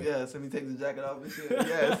 Yeah. Yes, and he takes the jacket off and shit.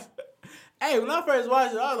 Yes. Hey, when I first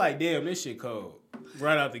watched it, I was like, "Damn, this shit cold."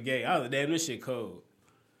 Right out the gate, I was like, "Damn, this shit cold."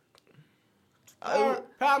 Power,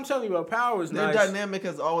 I'm telling you, bro, Power was Their nice. dynamic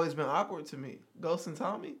has always been awkward to me. Ghost and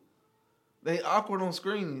Tommy, they awkward on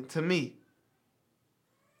screen to me.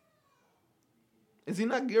 Is he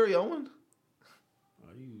not Gary Owen? Oh,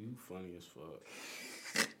 you funny as fuck.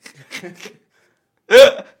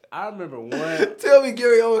 I remember one. Tell me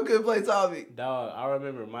Gary Owen could play Tommy. Dog, I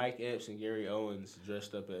remember Mike Epps and Gary Owens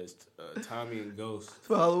dressed up as Tommy and Ghost.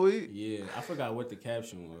 For Halloween? Yeah, I forgot what the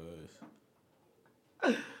caption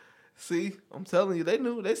was. See, I'm telling you, they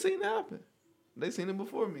knew. They seen it happen. They seen it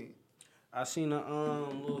before me. I seen a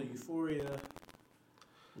little Euphoria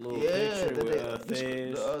little Yeah, picture with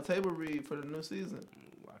Fez. the table read for the new season.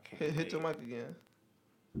 I can't Hit your wait. mic again.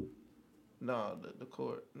 No, the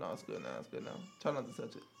cord. No, it's good now. It's good now. Try not to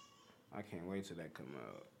touch it. I can't wait till that come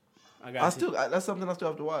out. That's something I still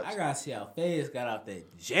have to watch. I gotta see how Fez got out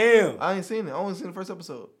that jam. I ain't seen it. I only seen the first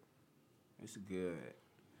episode. It's good.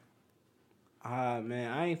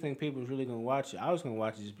 Man, I didn't think people was really gonna watch it. I was gonna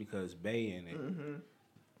watch it just because Bay in it. Mm-hmm.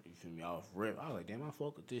 You feel me? Off rip. I was like, damn, I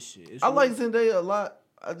fuck with this shit. It's I like real. Zendaya a lot.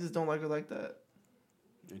 I just don't like her like that.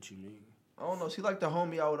 What you mean? I don't know. She like the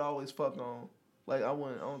homie I would always fuck on. Like I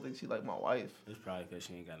don't think she like my wife. It's probably because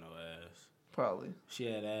she ain't got no ass. Probably. She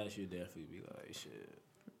had ass, you'd definitely be like, shit.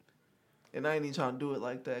 And I ain't even trying to do it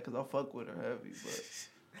like that because I fuck with her heavy. But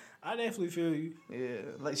I definitely feel you. yeah,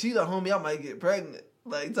 like she the homie I might get pregnant.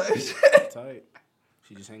 Like type shit. Tight.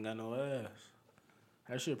 She just ain't got no ass.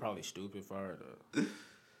 That shit probably stupid for her though.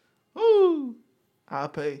 Woo! I'll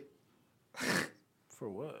pay. For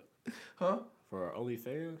what? Huh? For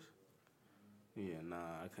OnlyFans? Yeah,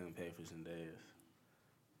 nah, I couldn't pay for Zendaya's.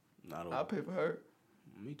 Not I'll pay for her.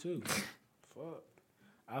 Me too. Fuck.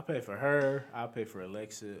 I'll pay for her. I'll pay for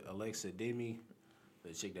Alexa Demi,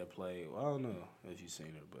 the chick that played. Well, I don't know if you've seen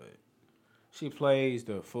her, but she plays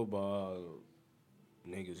the football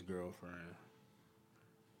nigga's girlfriend.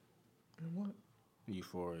 What?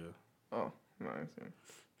 Euphoria. Oh, no, I ain't seen.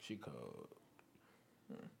 She cold.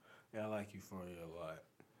 Yeah, I like Euphoria a lot.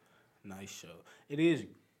 Nice show. It is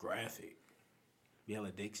graphic. Yellow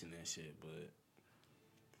dicks in that shit, but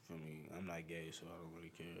for me, I'm not gay, so I don't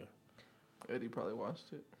really care. Eddie probably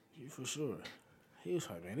watched it. You for sure. He was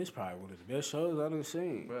like, man, this is probably one of the best shows I've ever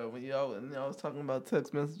seen. Bro, when y'all was talking about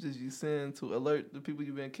text messages you send to alert the people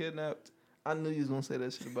you've been kidnapped, I knew you was gonna say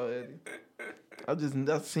that shit about Eddie.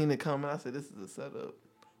 I seen it coming. I said, this is a setup.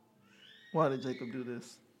 Why did Jacob do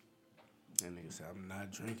this? That nigga said, I'm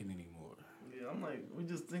not drinking anymore. Yeah, I'm like, we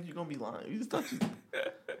just think you're gonna be lying. We just thought you.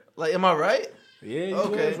 Like, am I right? Yeah, you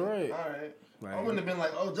Okay. was right. All right. Like, I wouldn't have been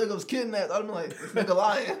like, oh, Jacob's kidnapped. I'd have been like, this nigga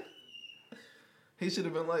lying. He should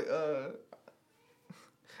have been like,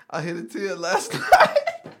 I hit a tear last night.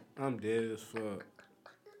 I'm dead as fuck.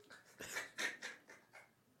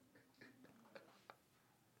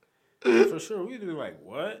 For sure, we do like,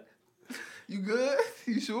 what? You good?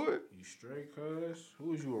 You sure? You straight, cuz?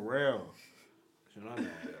 Who was you around? Should I ask?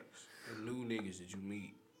 The new niggas that you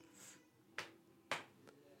meet.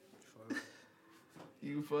 Fuck.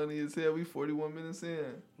 You funny as hell. We 41 minutes in.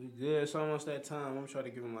 We good. It's almost that time. I'm trying to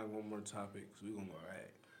give him like one more topic. So we gonna go right.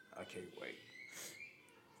 I can't wait.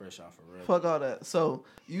 Fresh off of real. Fuck all that. So,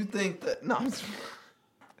 you think that... No, I'm just...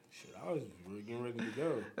 Shit, I was really getting ready to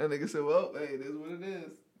go. That nigga said, well, hey, this is what it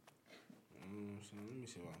is. So let me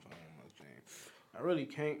see what I'm finding on my thing. I really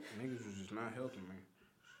can't. Niggas was just not helping me.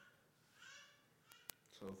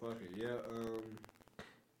 So fuck it. Yeah.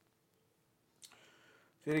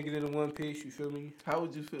 Finna get into One Piece. You feel me? How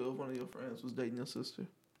would you feel if one of your friends was dating your sister?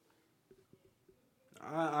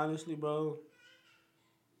 I honestly, bro,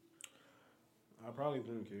 I probably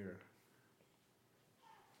wouldn't care.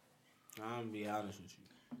 I'm gonna be honest with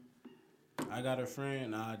you. I got a friend,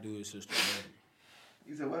 and I do his sister dirty.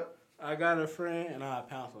 You said what? I got a friend, and I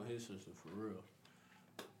pounce on his sister for real.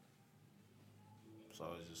 So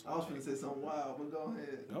it's just like, I was finna say something wild, but go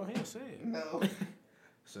ahead. go ahead, say it. No.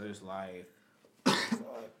 So it's like,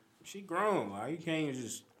 she grown. Like, you can't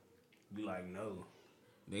just be like, no.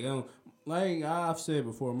 They don't, like I've said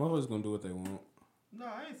before, motherfuckers gonna do what they want. No,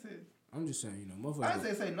 I ain't said. I'm just saying, you know, I motherfuckers.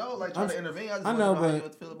 didn't say no, like trying to intervene. I just I want know, to know how but- you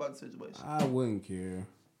would feel about the situation. I wouldn't care.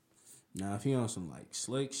 Now, if he on some like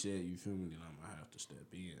slick shit, you feel me? Then I'm gonna have to step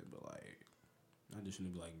in. But like, I just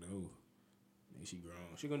shouldn't be like, no. And she grown.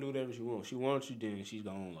 She gonna do whatever she wants. She wants you, then she's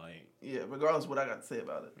gonna like, Yeah, regardless of what I got to say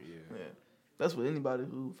about it. yeah. Yeah. That's what anybody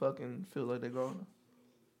who fucking feels like they're growing up.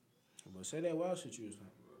 But say that wild shit you was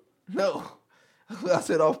talking about. No. I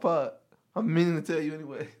said off pod. I'm meaning to tell you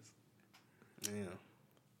anyways. Damn.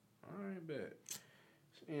 All right, bet.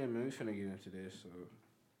 So, yeah, man, we finna get into this. So,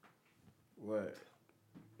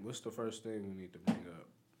 what's the first thing we need to bring up?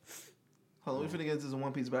 Hold on, we finna get into this in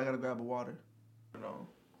One Piece, but I gotta grab a water. Hold on.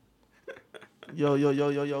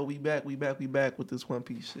 Yo, we back with this One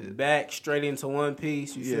Piece shit. Back straight into One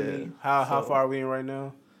Piece. You feel Yeah. me? How So- far are we in right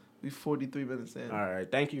now? We 43 minutes in. All right.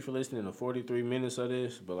 Thank you for listening to 43 minutes of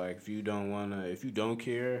this. But like, if you don't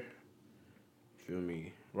care, feel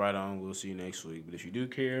me? Right on. We'll see you next week. But if you do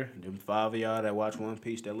care, them 5 of y'all that watch One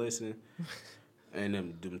Piece that listen, and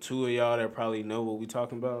them 2 of y'all that probably know what we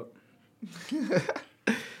talking about,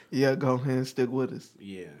 Yeah, go ahead and stick with us.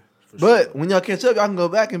 yeah. For But sure. when y'all catch up, y'all can go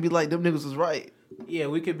back and be like, them niggas was right. Yeah,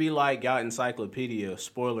 we could be like y'all encyclopedia,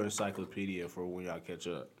 spoiler encyclopedia for when y'all catch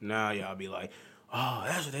up. Now y'all be like, oh,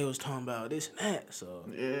 that's what they was talking about, this and that. So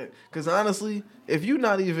Yeah, because honestly, if you're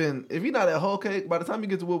not at whole cake, by the time you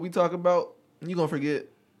get to what we talk about, you gonna forget.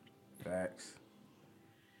 facts.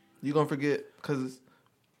 You gonna forget because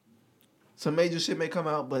some major shit may come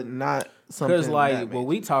out, but not something. Because like that what major.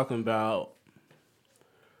 we talking about,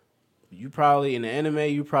 you probably in the anime,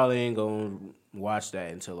 you probably ain't gonna watch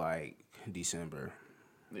that until like December.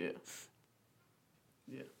 Yeah.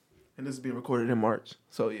 Yeah. And this is being recorded in March.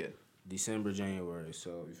 So, yeah. December, January.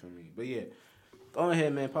 So you feel me? But yeah, go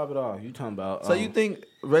ahead, man. Pop it off. You talking about? So, you think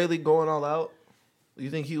Rayleigh going all out? You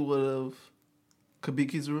think he could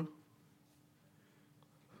beat Kizaru?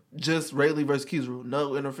 Just Rayleigh versus Kizaru.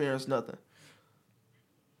 No interference, nothing.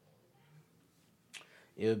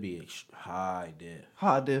 it would be high diff.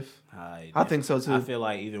 High diff. High diff. I think so, too. I feel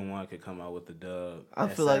like either one could come out with the dub. I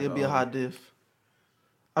feel like it'd be a high diff.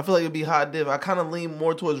 I feel like it'd be high diff. I kind of lean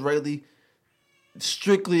more towards Rayleigh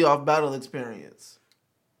strictly off battle experience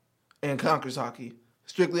and Conquers hockey.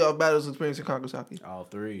 Strictly off battles experience and Conquers hockey. All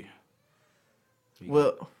three.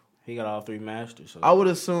 He got all three masters. So. I would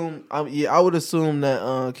assume. I would assume that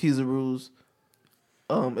Kizaru's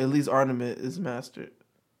at least ornament is mastered.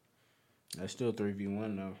 That's still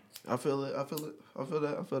 3v1 though. I feel it. I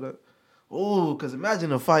feel that. Ooh, because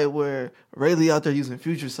imagine a fight where Rayleigh out there using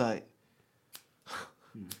Future Sight.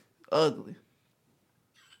 Ugly.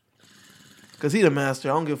 Because he the master.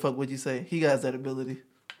 I don't give a fuck what you say. He got that ability.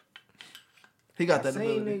 He got that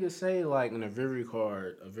ability. Same niggas say, like, in a Vivi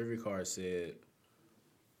card said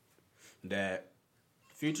that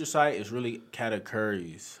Future Sight is really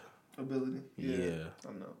Katakuri's ability. Yeah.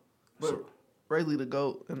 I know. But Rayleigh the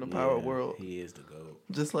GOAT in the power world. He is the GOAT.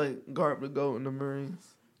 Just like Garp the GOAT in the Marines.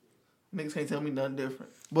 Niggas can't tell me nothing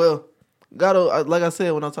different. Well, Gato, like I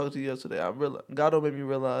said when I talked to you yesterday, Gato made me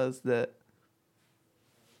realize that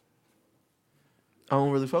I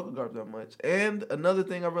don't really fuck with Garp that much. And another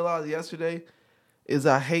thing I realized yesterday is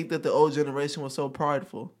I hate that the old generation was so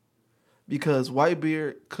prideful. Because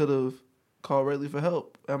Whitebeard could have called Rayleigh for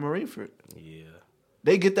help at Marineford. Yeah.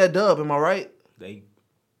 They get that dub, am I right?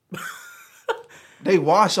 They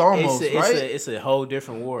wash almost, right? It's a whole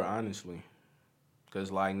different war, honestly. Because,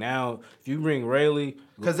 like, now, if you bring Rayleigh...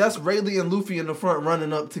 Because that's Rayleigh and Luffy in the front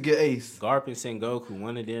running up to get Ace. Garp and Sengoku,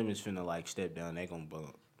 one of them is finna, like, step down. They gonna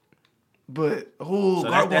bump. But,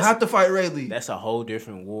 Garp will have to fight Rayleigh. That's a whole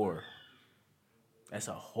different war. That's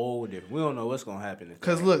a whole different... We don't know what's gonna happen.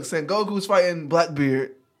 Because, look, Sengoku's fighting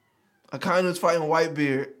Blackbeard. Akaino's fighting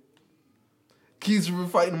Whitebeard. Kizaru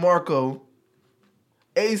fighting Marco.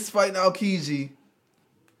 Ace fighting Aokiji.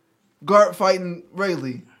 Garp fighting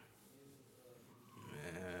Rayleigh.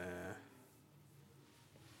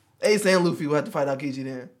 Ace and Luffy will have to fight Aokiji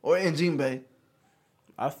then. Or in Jinbei.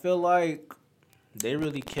 I feel like they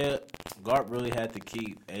really Garp really had to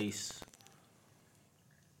keep Ace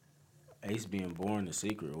being born the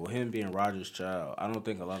secret. Well, him being Roger's child. I don't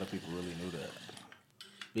think a lot of people really knew that.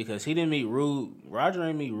 Because he didn't meet Rouge. Roger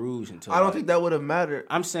ain't meet Rouge until... I don't think that would have mattered.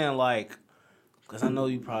 I'm saying, like... Because I know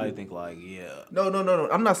you probably think, like, yeah. No.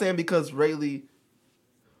 I'm not saying because Rayleigh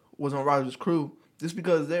was on Roger's crew. Just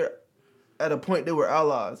because they're... At a point, they were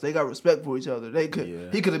allies. They got respect for each other. He could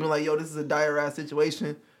have been like, yo, this is a dire-ass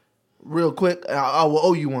situation. Real quick, I will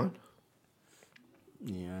owe you one.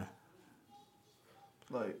 Yeah.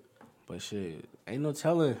 Like... But shit, ain't no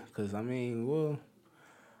telling. Because, I mean, well...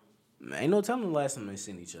 Ain't no telling the last time they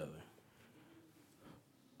seen each other.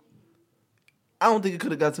 I don't think it could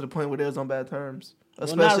have got to the point where they was on bad terms.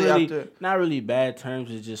 Especially after... Not really bad terms.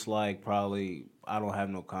 It's just like probably I don't have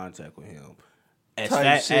no contact with him. As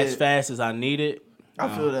fast as I need it.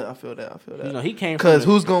 I feel that. You know, he came from... Because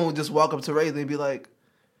who's going to just walk up to Rayleigh and be like...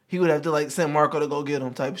 He would have to like send Marco to go get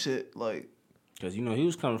him type shit. Like... Because, you know, he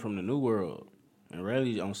was coming from the New World. And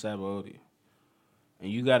Rayleigh's on Sabaody.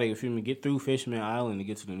 And you got to, if you get through Fishman Island to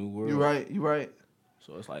get to the New World. You're right.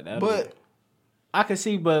 So it's like that. But... I could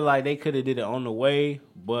see, but like they could have did it on the way,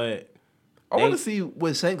 but... I want to see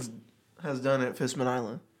what Shanks has done at Fishman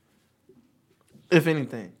Island. If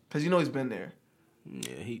anything. Because you know he's been there.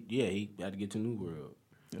 Yeah, he had to get to New World.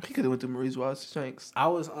 He could have went to Marie's Watch, Shanks. I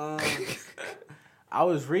was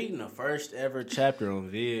reading the first ever chapter on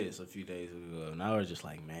Viz a few days ago, and I was just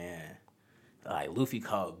like, man, like Luffy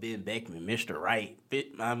called Ben Beckman Mr. Right.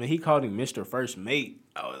 I mean, he called him Mr. First Mate.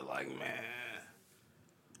 I was like, man.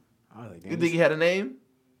 You think he had a name?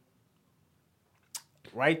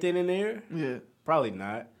 Right then and there? Yeah. Probably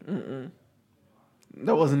not.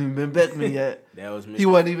 That wasn't even Ben Beckman yet. That was Mr. He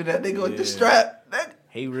wasn't even that nigga with the strap.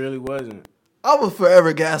 He really wasn't. I was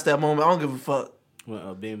forever gassed that moment. I don't give a fuck.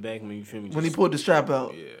 When Ben Beckman, you feel me? When he pulled the strap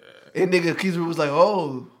out. Yeah. And nigga Kizaru was like,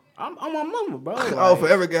 oh. I'm my mama, bro. Like, I was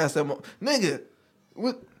forever gassed that moment. Nigga,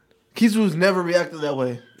 Kizaru's never reacted that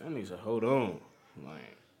way. That nigga said, hold on.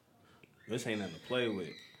 Like, this ain't nothing to play with.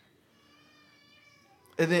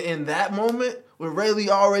 And then in that moment, with Rayleigh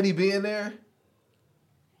already being there,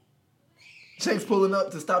 Shanks pulling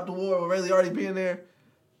up to stop the war with Rayleigh already being there,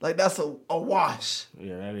 like that's a wash.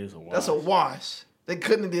 Yeah, that is a wash. That's a wash. They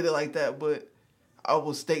couldn't have did it like that, but I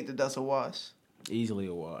will state that that's a wash. Easily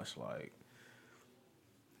a wash. Like,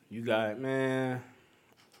 You got, man.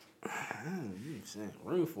 You saying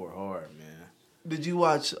room for hard, man. Did you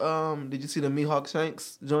watch? Did you see the Mihawk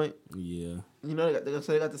Shanks joint? Yeah. You know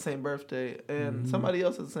they got the same birthday, and somebody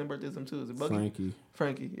else has the same birthday as them too. Is it Buggy? Frankie.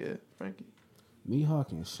 Frankie, yeah, Frankie.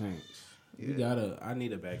 Mihawk and Shanks. You Yeah. gotta. I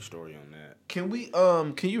need a backstory on that. Can we?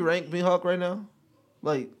 Can you rank Mihawk right now?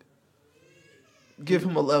 Like, give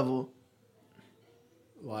him a level.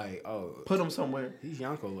 Like, Put him somewhere. he's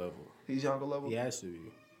Yonko level. He's Yonko level. He has to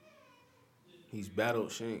be. He's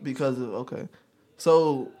battled Shanks. Because of okay.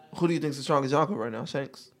 So who do you think's the strongest Yonko right now?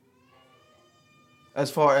 Shanks. As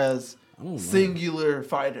far as I don't know. singular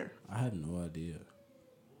fighter. I have no idea.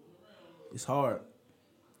 It's hard.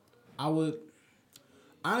 I would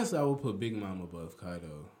put Big Mom above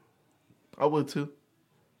Kaido, I would too.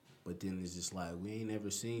 But then it's just like we ain't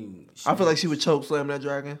never seen. I feel like she would choke slam that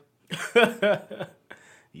dragon.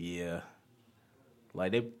 Yeah.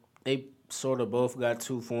 Like they sort of both got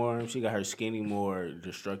two forms. She got her skinny, more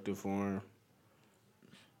destructive form.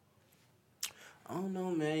 I don't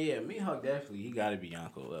know, man. Yeah, Mihawk definitely, he got to be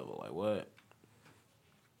Yonko level. Like, what?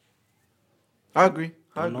 I agree.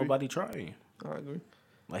 Don't nobody trying. I agree.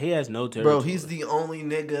 Like, he has no territory. Bro, he's the only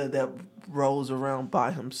nigga that rolls around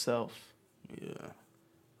by himself. Yeah.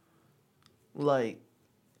 Like,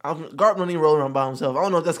 Garp don't even roll around by himself. I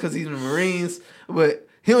don't know if that's because he's in the Marines, but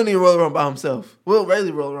he don't even roll around by himself. Will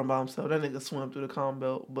Rayleigh roll around by himself. That nigga swim through the calm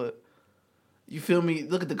belt, but you feel me?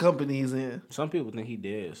 Look at the company he's in. Some people think he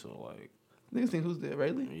dead, so, like, Niggas think who's dead,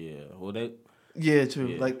 Rayleigh? yeah. Well, they, Yeah, true.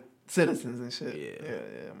 Yeah. Like citizens and shit. Yeah.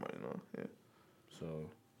 Yeah, I'm already know. Yeah. so.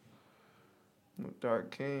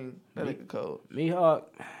 Dark King. That nigga cold. Mihawk,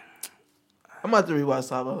 I'm about to rewatch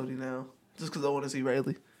Sabo Hoodie now. Just because I want to see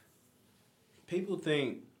Rayleigh. people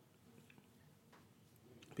think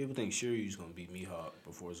Shiryu's going to beat Mihawk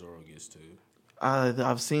before Zoro gets to.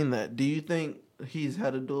 I've seen that. Do you think he's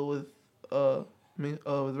had a duel with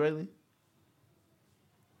with Rayleigh?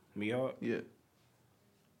 Mihawk? Yeah.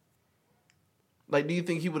 Like, do you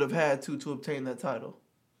think he would have had to obtain that title?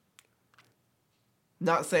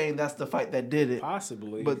 Not saying that's the fight that did it,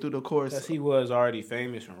 Possibly. but through the course. Because he was already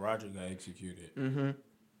famous when Roger got executed. Mm-hmm.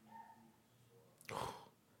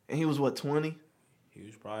 And he was, what, 20? He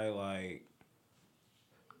was probably like,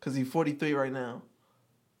 Because he's 43 right now.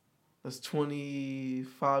 That's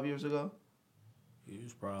 25 years ago. he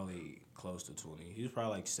was probably close to 20. He was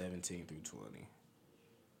probably like 17 through 20.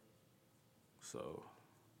 So,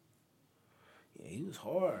 yeah, he was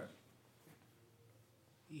hard.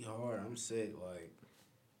 He hard. I'm sick. Like,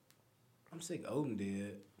 I'm sick Odin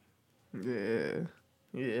did. Yeah.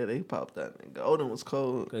 Yeah, they popped that nigga. Odin was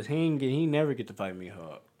cold. Because he never get to fight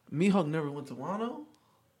Mihawk. Mihawk never went to Wano?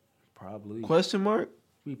 Probably. Question mark?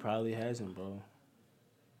 He probably hasn't, bro.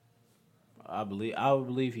 I would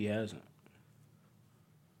believe he hasn't.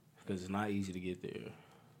 Because it's not easy to get there.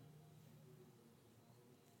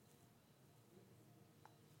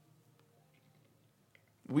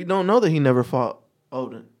 We don't know that he never fought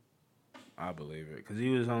Odin. I believe it. Because he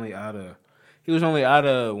was only out of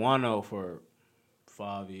Wano for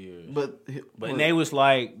 5 years. But they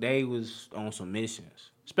was on some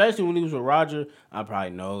missions. Especially when he was with Roger, I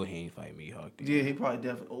probably know he ain't fight Mihawk. yeah, he probably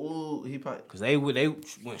definitely. Oh, he probably. Because they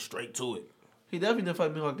went straight to it. He definitely didn't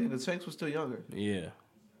fight Mihawk then because Shanks was still younger. Yeah.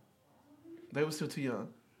 They were still too young.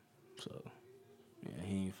 So, yeah,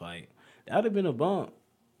 he ain't fight. That would have been a bump.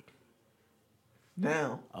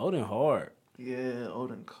 Now. Odin hard. Yeah,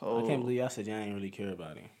 Odin cold. I can't believe I said y'all ain't really care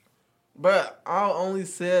about him. But I only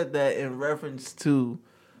said that in reference to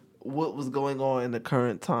what was going on in the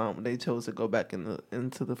current time when they chose to go back into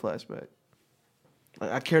the flashback.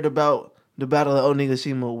 Like, I cared about the Battle of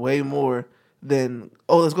Onigashima way more than,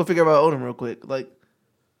 let's go figure out Odin real quick. Like,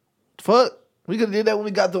 fuck. We could have did that when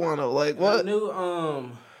we got to Wano. Like, what? I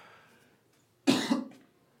knew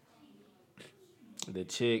the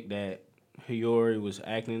chick that Hiyori was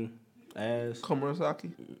acting as.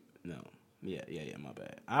 Komurasaki? No. Yeah, my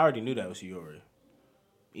bad. I already knew that was Hiyori.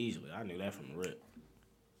 Easily. I knew that from the rip.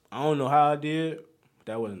 I don't know how I did, but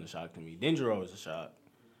that wasn't a shock to me. Denjiro was a shock.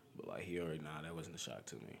 But like Hiyori, that wasn't a shock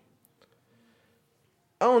to me.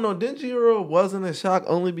 I don't know. Denjiro wasn't a shock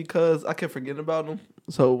only because I kept forgetting about him.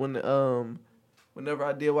 So whenever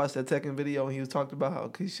I did watch that Tekken video and he was talking about how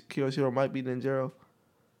Kiyoshiro might be Denjiro,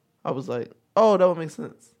 I was like, oh, that would make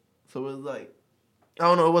sense. So it was like, I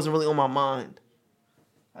don't know, it wasn't really on my mind,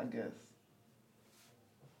 I guess.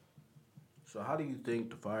 So how do you think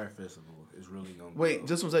the Fire Festival is really going to Wait, go?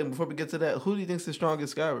 just 1 second before we get to that. Who do you think's the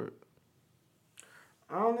strongest Skyward?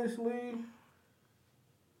 Honestly,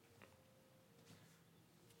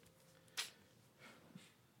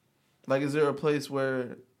 Like, is there a place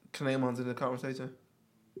where Kanemon's in the conversation?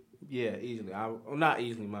 Yeah, easily. Not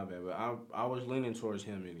easily, my bad, but I was leaning towards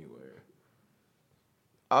him anywhere.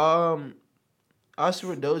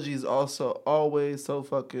 Ashura Doji is also always so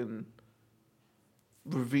fucking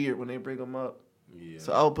revered when they bring him up. Yeah.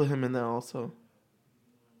 So I'll put him in there also.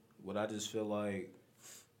 But I just feel like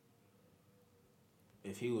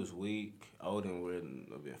if he was weak, Odin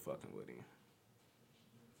wouldn't have been fucking with him.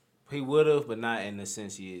 He would have, but not in the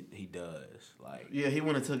sense he does. Like, Yeah, he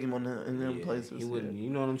wouldn't have took him in them places. He wouldn't. Yeah. You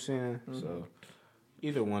know what I'm saying? Mm-hmm. So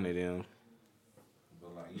either one of them.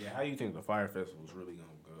 But like, yeah, how you think the Fire Festival is really gonna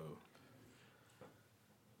go?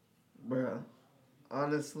 Bruh,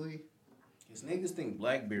 honestly, Cause niggas think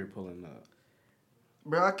Blackbeard pulling up.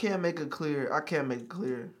 bruh, I can't make a clear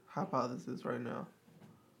hypothesis right now.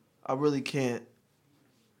 I really can't.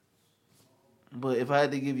 But if I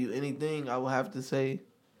had to give you anything, I would have to say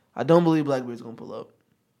I don't believe Blackbeard's gonna pull up.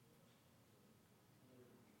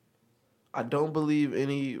 I don't believe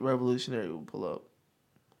any revolutionary will pull up.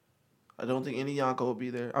 I don't think any Yonko will be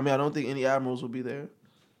there. I mean, I don't think any admirals will be there.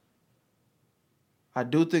 I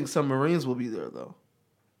do think some Marines will be there, though.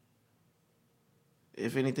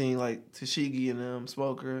 If anything, like Tashigi and them,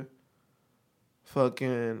 Smoker,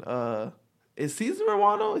 fucking, is Caesar in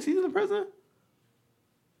Wano? Is Caesar in prison?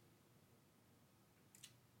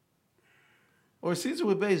 Or is Caesar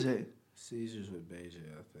with Beijing? Caesar's with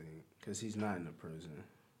Beijing, I think, cause he's not in the prison.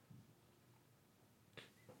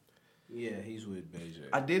 Yeah, he's with Beijing.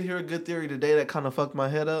 I did hear a good theory today that kind of fucked my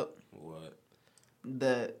head up. What?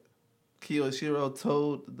 That Kiyoshiro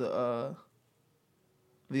told the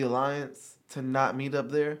Alliance to not meet up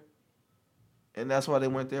there. And that's why they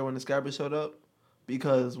went there when the Scabbards showed up.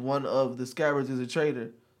 Because one of the Scabbards is a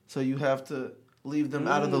traitor. So you have to leave them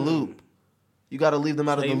out of the loop. You got to leave them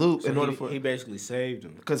out of the loop in order for... He basically saved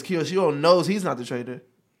him. Because Kiyoshiro knows he's not the traitor.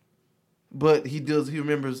 But he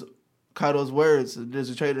remembers Kaido's words. There's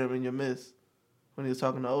a traitor in your midst. When he was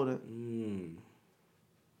talking to Oda.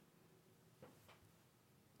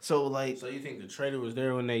 So, like... So you think the traitor was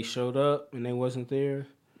there when they showed up and they wasn't there?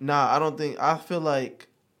 Nah, I don't think... I feel like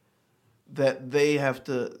that they have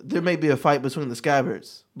to... There may be a fight between the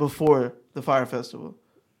Scabbards before the Fire Festival.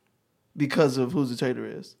 Because of who the traitor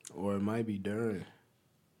is. Or it might be during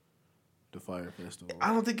the Fire Festival.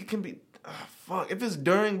 I don't think it can be... fuck. If it's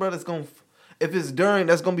during, bro, that's going to... If it's during,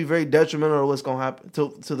 that's going to be very detrimental to what's going to happen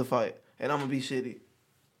to the fight. And I'm going to be shitty.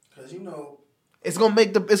 Because, you know... It's gonna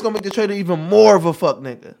make the traitor even more of a fuck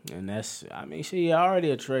nigga. And that's... I mean, she already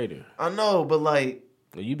a traitor. I know, but like...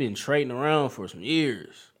 Well, you been trading around for some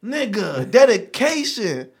years. Nigga,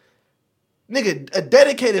 dedication. Nigga, a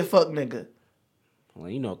dedicated fuck nigga. Well,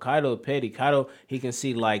 you know, Kaido petty. Kaido, he can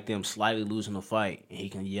see like them slightly losing a fight, and he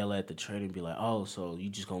can yell at the traitor and be like, "Oh, so you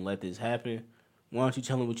just gonna let this happen? Why don't you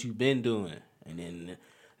tell him what you've been doing?" And then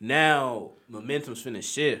now momentum's finna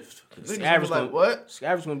shift. Niggas gonna be like, what?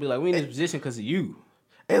 Scabbard's gonna be like, "We in this position because of you."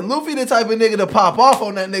 And Luffy the type of nigga to pop off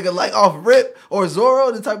on that nigga like off rip, or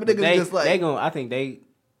Zoro the type of nigga just like they gonna. I think they.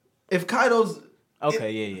 If Kaido's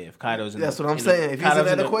Okay, yeah. If Kaido's in that's the, what I'm saying. If he's in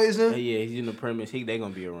that equation, yeah, he's in the premise. They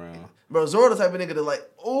gonna be around. Bro, Zoro the type of nigga to like,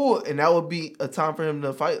 oh, and that would be a time for him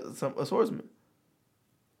to fight a swordsman.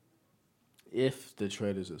 If the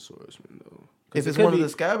traitor's a swordsman, though. If it's one of the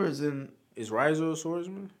Scabbards, then is Raizo a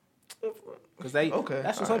swordsman? Because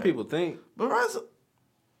that's what some people think. But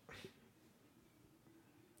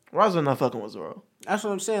Raizo not fucking with Zoro. That's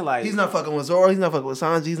what I'm saying. Like he's not fucking with Zoro. He's not fucking with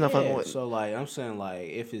Sanji. He's not fucking with. So like I'm saying, like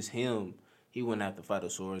if it's him, he wouldn't have to fight a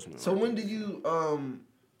swordsman. So when did you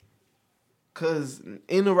Cause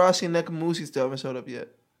Inuarashi and Nekomamushi still haven't showed up yet.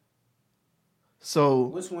 So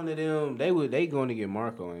which one of them? They going to get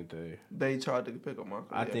Marco, ain't they? They tried to pick up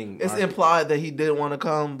Marco. I think it's implied that he didn't want to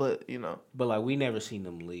come, but you know. But like we never seen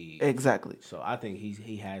them leave. Exactly. So I think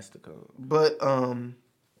he has to come. But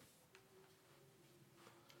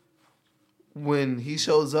when he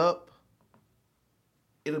shows up,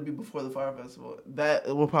 it'll be before the Fire Festival.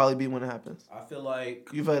 That will probably be when it happens. I feel like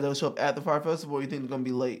you feel like they'll show up at the Fire Festival, or you think they're gonna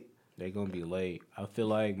be late? They're gonna be late. I feel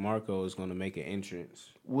like Marco is gonna make an entrance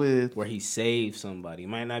with where he saves somebody. It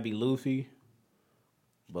might not be Luffy,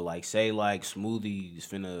 but like say like Smoothie's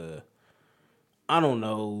finna, I don't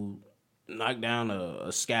know, knock down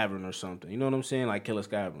a Scabbard or something. You know what I'm saying? Like kill a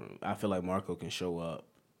Scabbard. I feel like Marco can show up.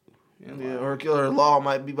 Yeah, or Killer Law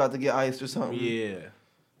might be about to get iced or something. Yeah.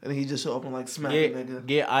 And he just show up and like smack the nigga.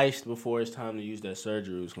 Get iced before it's time to use that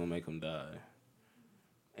surgery. It's gonna make him die.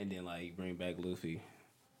 And then like bring back Luffy.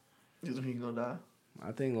 You think he's gonna die?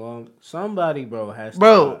 I think somebody, bro, has to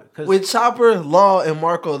die. With Chopper, Law, and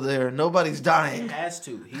Marco there, nobody's dying. It has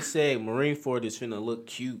to. He said Marineford is finna look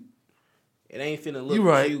cute. It ain't finna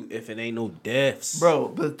look cute if it ain't no deaths. Bro,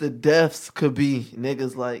 but the deaths could be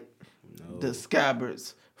niggas like the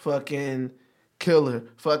Scabbards, fucking Killer,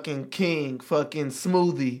 fucking King, fucking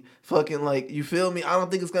Smoothie, fucking like, you feel me? I don't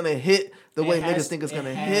think it's gonna hit the way niggas think it's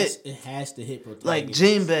gonna hit. It has to hit protagonist. Like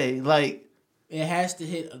Jinbei, like. It has to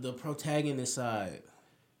hit the protagonist side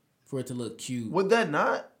for it to look cute. Would that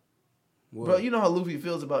not? What? Bro, you know how Luffy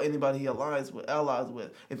feels about anybody he allies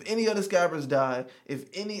with. If any of the Scabbards die, if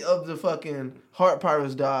any of the fucking Heart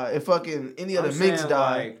Pirates die, if fucking any of the Minks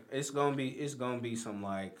die, like, it's gonna be some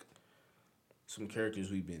like some characters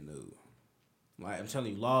we've been to. Like I'm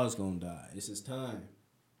telling you, Law's gonna die. It's his time.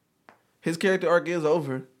 his character arc is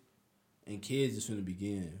over. And Kids is finna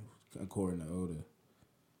begin, according to Oda.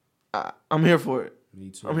 I'm here for it. Me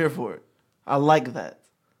too. I'm here for it. I like that.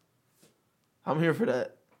 I'm here for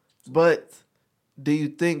that. But do you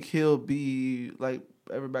think he'll be like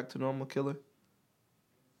ever back to normal Killer?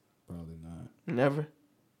 Probably not. Never.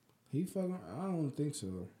 He fucking. I don't think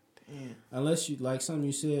so. Damn. Unless you like something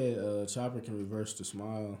you said, Chopper can reverse the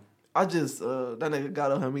smile. I just that nigga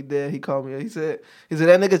got on him. He dead. He called me. He said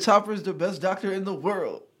that nigga Chopper is the best doctor in the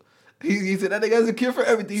world. He said that nigga has a cure for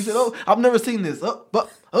everything. He said, "Oh, I've never seen this.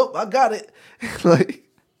 Oh, I got it." Like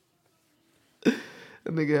that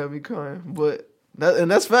nigga had me crying. But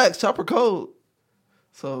that's facts. Chopper cold.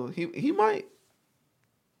 So he might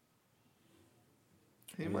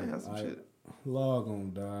have some shit. Law gonna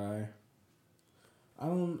die. I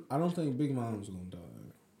don't think Big Mom's gonna die.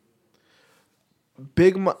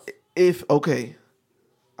 Big Mom, I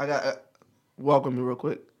got welcome me real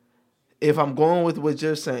quick. If I'm going with what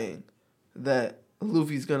you're saying, that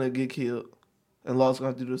Luffy's gonna get killed and Law's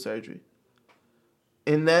gonna have to do the surgery,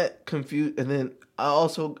 in that and then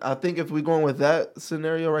I think if we're going with that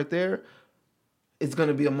scenario right there, it's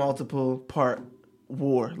gonna be a multiple part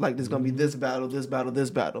war. Like there's gonna be this battle, this battle, this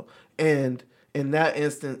battle, and in that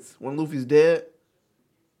instance, when Luffy's dead,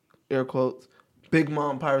 air quotes, Big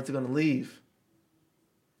Mom Pirates are gonna leave.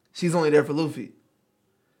 She's only there for Luffy.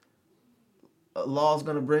 Law's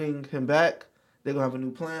gonna bring him back. They're gonna have a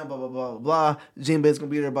new plan. Blah blah blah blah blah. Jinbei's gonna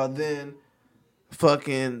be there by then.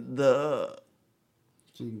 Fucking the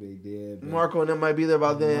Jinbei dead. Marco and them might be there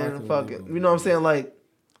by then. Marco Fucking, dead. you know what I'm saying? Like,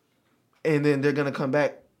 and then they're gonna come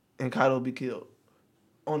back and Kaido will be killed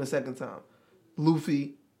on the second time.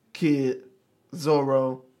 Luffy, Kid,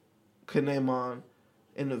 Zoro, Kinemon,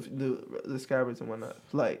 and the Scabbards and whatnot.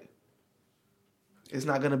 Like, it's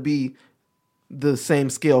not gonna be the same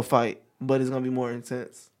scale fight, but it's gonna be more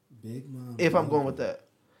intense. Big Mom. If I'm going with that,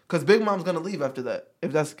 because Big Mom's gonna leave after that.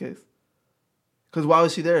 If that's the case, because why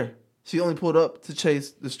was she there? She only pulled up to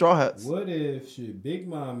chase the Straw Hats. What if should Big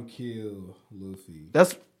Mom kill Luffy?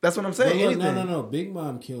 That's what I'm saying. No. Big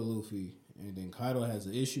Mom kill Luffy, and then Kaido has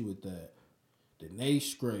an issue with that. Then they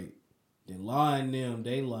scrape. Then Law and them,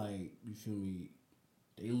 they like, you feel me?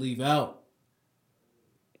 They leave out.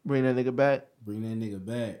 Bring that nigga back.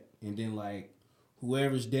 And then like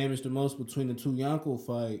whoever's damaged the most between the two Yonko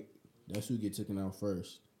fight, that's who get taken out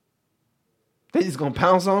first. They just gonna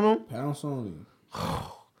pounce on him. Pounce on him.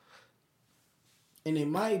 And it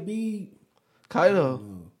might be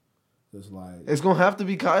Kaido. It's like It's gonna have to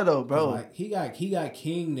be Kaido, bro. like he got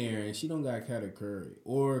King there, and she don't got Katakuri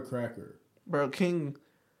or Cracker. Bro, King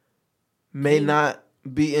may not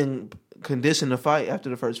be in condition to fight after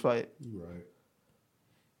the first fight. You right.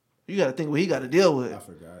 You gotta think what he gotta deal with. I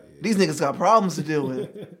forgot. Yeah. These niggas got problems to deal with.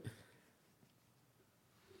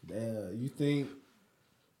 You think?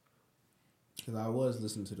 Because I was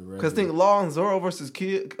listening to the rest. Because think Law and Zoro versus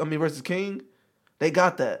King, they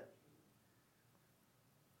got that.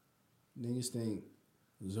 Niggas think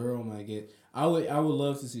Zoro might get. I would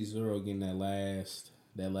love to see Zoro getting that last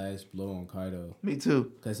blow on Kaido. Me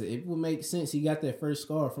too. Because it would make sense. He got that first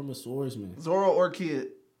scar from a swordsman. Zoro or Kid,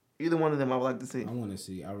 either one of them I would like to see. I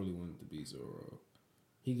really want it to be Zoro.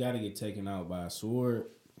 He got to get taken out by a sword.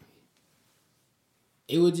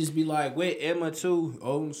 It would just be like With Emma too,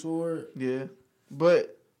 own sword. Yeah,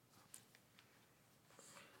 but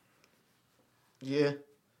yeah,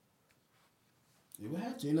 it would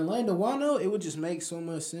have to. In the land of Wano, it would just make so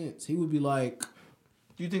much sense. He would be like,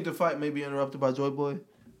 do you think the fight may be interrupted by Joy Boy?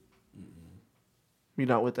 You're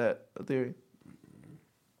not with that theory?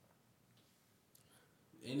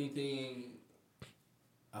 Anything.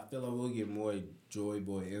 I feel like we'll get more Joy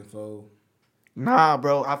Boy info. Nah,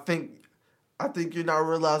 bro. I think you're not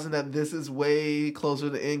realizing that this is way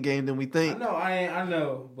closer to Endgame than we think. I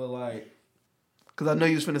know, but like, Cause I know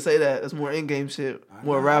you was finna say that. It's more Endgame shit,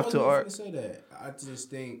 more rap to art. I say that. I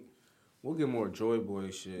just think we'll get more Joy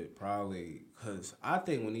Boy shit probably. Cause I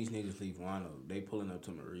think when these niggas leave Wano, they pulling up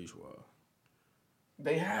to Marichwa.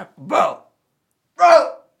 They have, bro,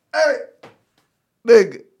 hey,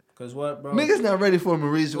 nigga. Cause what, bro? Niggas not ready for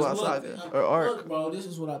Maurice Joao Look, saga or arc. Look, bro, this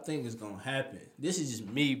is what I think is gonna happen. This is just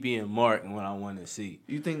me being Mark and what I want to see.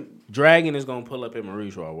 You think? Dragon is gonna pull up at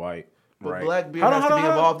Mauricio White. But Right. Blackbeard Hold on, has to hold be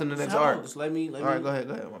on, involved in the hold next on. arc. Just let me. All right, go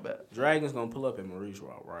ahead. My bad. Dragon's gonna pull up at Mauricio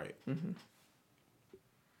White.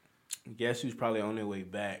 Guess who's probably on their way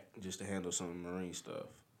back just to handle some Marine stuff?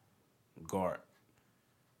 Gart.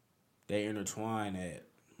 They intertwine at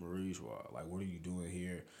Mauricio. Like, what are you doing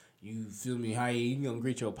here? You feel me? How you gonna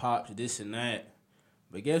greet your pops? This and that.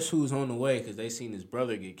 But guess who's on the way? Because they seen his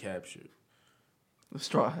brother get captured. The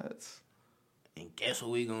Straw Hats. And guess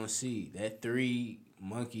what we gonna see? That 3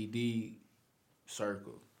 Monkey D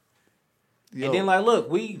circle. Yo, And then like,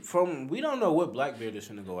 look, we don't know what Blackbeard is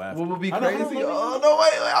gonna go after. what would be Hold on, crazy? hold on, Oh no,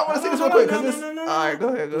 wait! I want to see this real quick because this. no. All right, go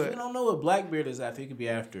ahead. We don't know what Blackbeard is after. He could be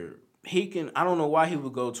after. He can. I don't know why he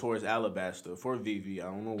would go towards Alabasta for Vivi. I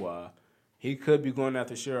don't know why. He could be going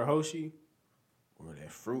after Shirahoshi or that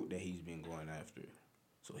fruit that he's been going after.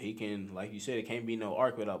 So he can, like you said, it can't be no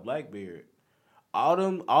arc without Blackbeard. All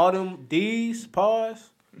them D's pause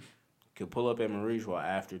could pull up at Mauricio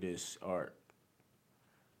after this arc.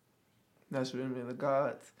 That's what I mean. The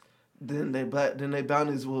gods. Then they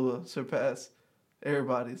bounties will surpass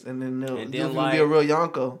everybody's, and then they'll And then, be like, a real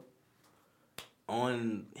Yonko.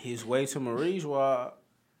 On his way to Mauricio,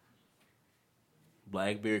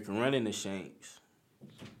 Blackbeard can run into Shanks.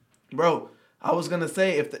 Bro, I was gonna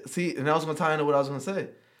say and I was gonna tie into what I was gonna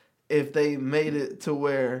say. If they made it to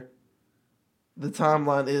where the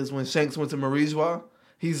timeline is when Shanks went to Mauricio,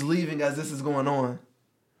 he's leaving as this is going on.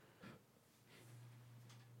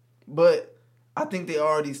 But I think they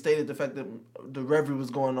already stated the fact that the reverie was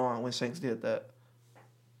going on when Shanks did that.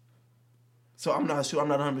 So I'm not sure. I'm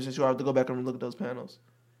not 100% sure. I have to go back and look at those panels.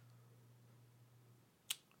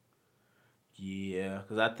 Yeah,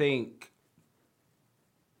 because I think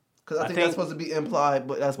Because I think that's supposed to be implied,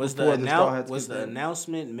 but that's was before the Straw Hats was kicked the in.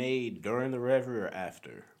 announcement made during the reverie or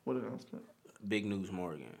after What announcement? Big News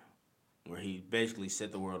Morgan, where he basically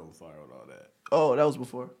set the world on fire with all that. Oh, that was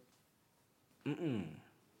before. Mm-mm.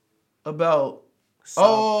 About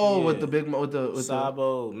with the big with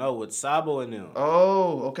Sabo. No, with Sabo and them.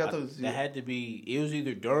 Oh, okay. I thought it was, That had to be. It was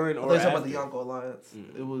either during I or thought you after. talking about the Yonko Alliance.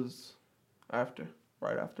 It was after,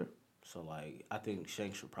 right after. So like, I think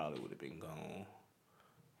Shanks probably would have been gone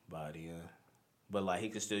by then. But like, he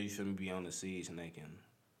could still, you feel me, be on the seas and they can.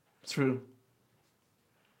 True.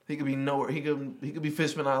 He could be nowhere. He could be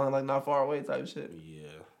Fishman Island, like not far away type shit. Yeah.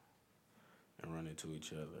 And run into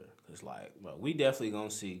each other. Cause like, but we definitely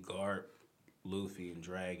gonna see Garp, Luffy, and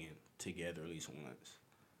Dragon together at least once.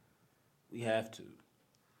 We have to.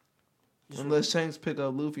 Unless Shanks pick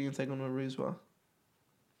up Luffy and take him to Rizwa.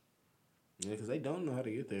 Yeah, cause they don't know how to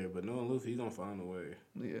get there, but knowing Luffy, he's gonna find a way.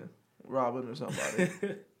 Yeah. Robin or somebody.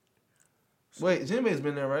 Wait, Jinbei's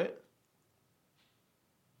been there, right?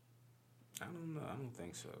 I don't know. I don't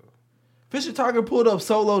think so. Fisher Tiger pulled up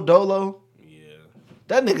Solo Dolo. Yeah.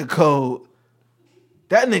 That nigga cold.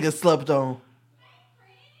 That nigga slept on.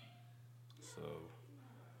 So,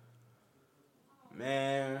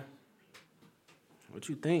 man, what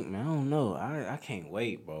you think, man? I don't know. I can't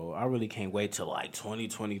wait, bro. I really can't wait till like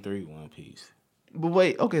 2023 One Piece. But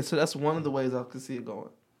wait, okay, so that's one of the ways I could see it going.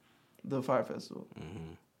 The Fire Festival.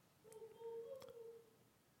 Mm-hmm.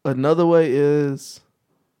 Another way is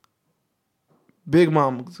Big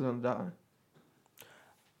Mama's gonna die.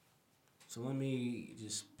 So let me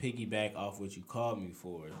just piggyback off what you called me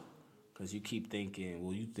for, because you keep thinking,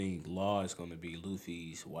 well, you think Law is gonna be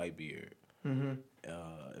Luffy's Whitebeard. Mm-hmm.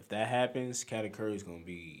 If that happens, Katakuri is gonna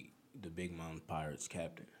be the Big Mom Pirates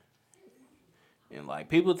captain, and like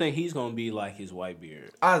people think he's gonna be like his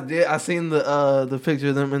Whitebeard, I seen the picture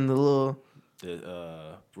of them in the little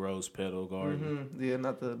the rose petal garden. Mm-hmm. Yeah,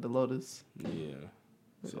 not the lotus. Yeah.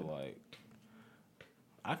 So like,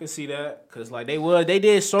 I can see that because like they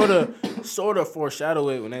did sort of foreshadow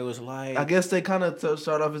it when they was like, I guess they kind of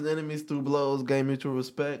start off as enemies through blows, gain mutual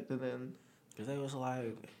respect, and then because they was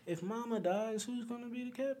like, if Mama dies, who's gonna be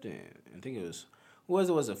the captain? I think it was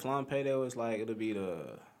was it Flampe that was like it'll be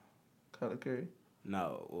the Katakuri.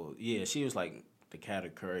 no, well yeah, she was like the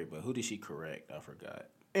Katakuri, but who did she correct? I forgot.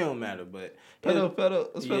 It don't matter, but Pedo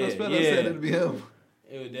said it'd be him.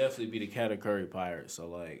 It would definitely be the Katakuri pirate. So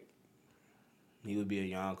like, he would be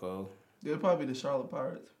a Yonko. It'd probably be the Charlotte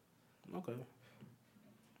Pirates. Okay.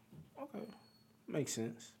 Makes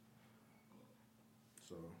sense.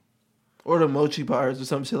 So. Or the Mochi Pirates or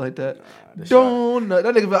some shit like that. Nah, Don't that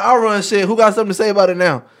nigga be I'll run shit. Who got something to say about it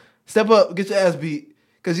now? Step up, get your ass beat.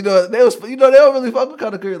 Cause they don't really fuck with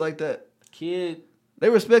Katakuri like that. Kid. They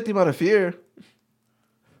respect him out of fear.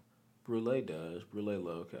 Brule does. Brule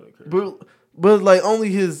love Katakuri. But like only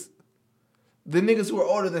the niggas who are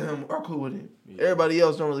older than him are cool with him. Yeah. Everybody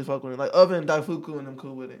else don't really fuck with him. Like Oven, Daifuku, and them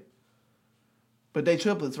cool with him. But they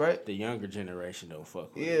triplets, right? The younger generation don't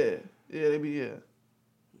fuck with Yeah, it. yeah, they be yeah.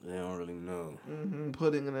 They don't really know.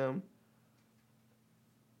 Pudding in them,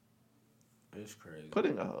 It's crazy.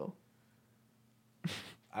 pudding a hoe.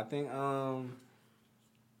 I think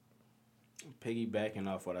piggybacking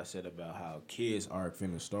off what I said about how kids Arc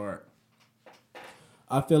finna start.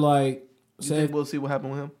 I feel like You think we'll see what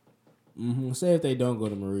happened with him? say if they don't go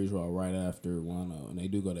to Marie's-Raw right after Wano and they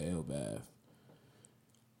do go to Elbath.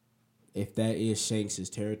 If that is Shanks'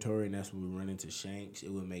 territory and that's when we run into Shanks,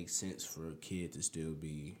 it would make sense for a kid to still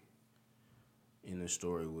be in the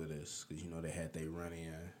story with us. Because, they had they run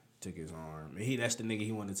in, took his arm. And that's the nigga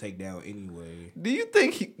he wanted to take down anyway. Do you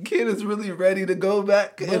think Kid is really ready to go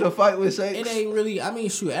back in a fight with Shanks? It ain't really,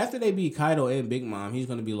 after they beat Kaido and Big Mom, he's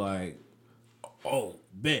going to be like, oh,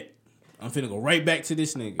 bet. I'm finna go right back to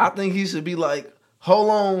this nigga. I think he should be like, hold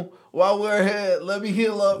on, while we're ahead, let me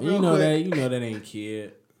heal up real quick. You know that ain't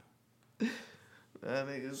Kid. That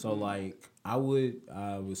nigga. So like I would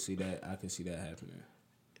see that. I could see that happening.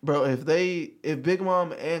 Bro, if Big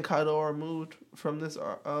Mom and Kaido are moved from this,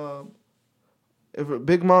 if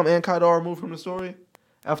Big Mom and Kaido are moved from the story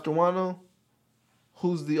after Wano,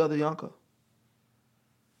 who's the other Yonko?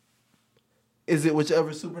 Is it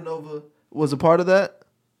whichever supernova was a part of that,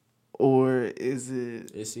 or is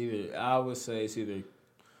it? it's either, I would say it's either,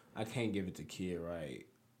 I can't give it to Kid, right?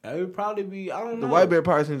 It would probably be, I don't know. The White Bear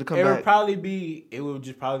Pirates need to come It back. would probably be, it would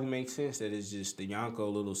just probably make sense that it's just the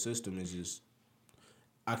Yonko little system is just,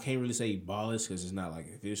 I can't really say abolish because it's not like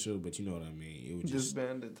official, but you know what I mean. It would just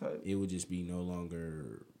Disbanded type. it would just be no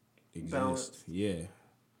longer exist. Balanced. Yeah.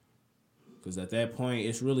 Because at that point,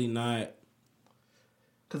 it's really not.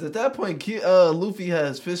 Because at that point, Luffy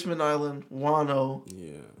has Fishman Island, Wano.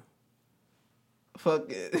 Yeah. Fuck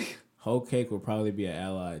it. Whole Cake will probably be an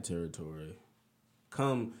allied territory.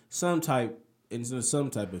 Come some type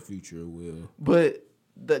of future it will. But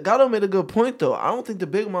Gato made a good point, though. I don't think the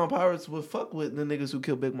Big Mom Pirates would fuck with the niggas who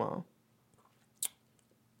killed Big Mom.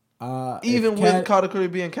 Even with Katakuri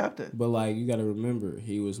being captain. But, like, you got to remember,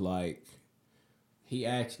 he was like, he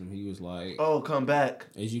asked him, he was like, oh, come back.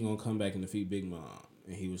 is you going to come back and defeat Big Mom?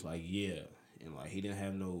 And he was like, yeah. And, like, he didn't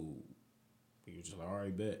have no, he was just like, all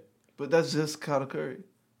right, bet. But that's just Katakuri.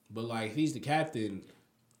 But, like, if he's the captain,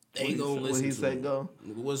 they When gonna he- listen when he to say him. go.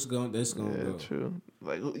 That's gonna Yeah, go. true.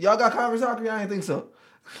 Like, y'all got Kawasaki? I ain't think so.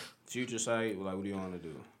 Future say, like, what do you want to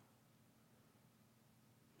do?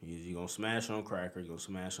 You gonna smash on Cracker? You gonna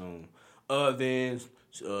smash on Ovens,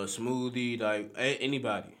 Smoothie? Like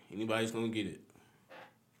anybody's gonna get it.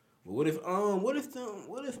 But what if I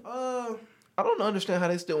don't understand how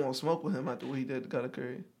they still won't smoke with him after what he did to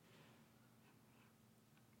Katakuri.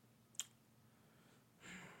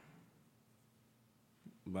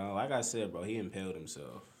 Well, like I said, bro, he impaled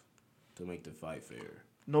himself to make the fight fair.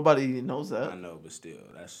 Nobody knows I that. know, but still,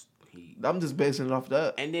 that's he. I'm just basing it off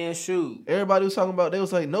that. And then shoot, Everybody was talking about, they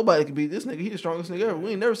was like, nobody can beat this nigga. He the strongest nigga ever.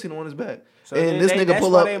 We ain't never seen him on his back. so and then this nigga that's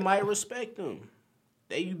pull why up. they might respect him.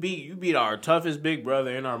 You beat our toughest big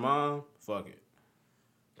brother and our mom. Fuck it.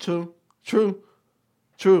 True.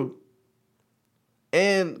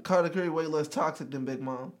 And Katakuri way less toxic than Big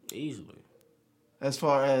Mom. Easily. As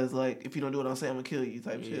far as, like, if you don't do what I'm saying, I'm gonna kill you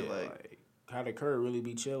type shit. Like, Katakuri really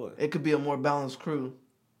be chilling. it could be a more balanced crew.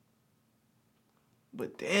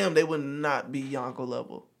 But damn, they would not be Yonko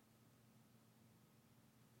level.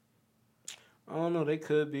 I don't know. They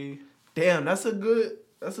could be. Damn, that's a good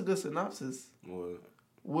synopsis. What?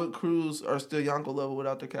 What crews are still Yonko level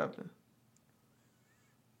without their captain?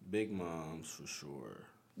 Big Moms for sure.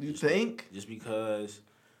 You think? Just because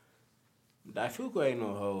Daifuku ain't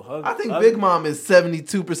no hoe. I think Big Mom is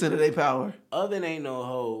 72% of their power. Oven ain't no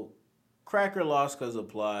hoe. Cracker lost because of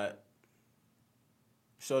plot.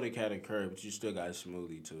 So did Katakuri, but you still got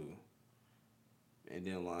Smoothie too. And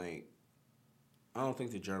then like, I don't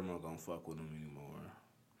think the German gonna fuck with him anymore.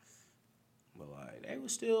 But like, they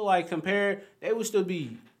would still like compare. They would still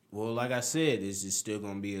be. Well, like I said, it's just still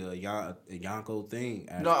gonna be a Yonko thing.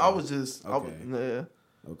 No, I was just Okay. yeah.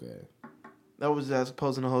 Okay. That was just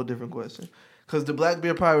posing a whole different question. Because the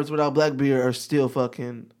Blackbeard Pirates without Blackbeard are still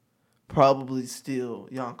probably still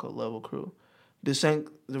Yonko level crew. The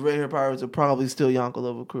Red Hair Pirates are probably still Yonko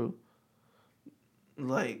level crew.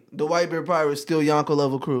 Like, the Whitebeard Pirates still Yonko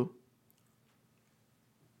level crew.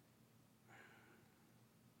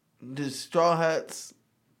 The Straw Hats,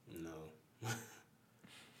 No.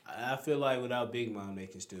 I feel like without Big Mom, they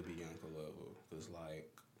can still be Yonko level. Because,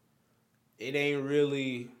 like, it ain't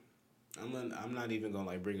really. I'm not even gonna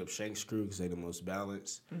like bring up Shanks' crew because they the most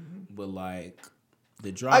balanced, Mm-hmm. but like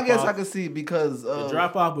the drop. I guess off, I could see because the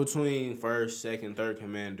drop off between first, second, third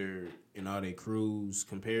commander and all their crews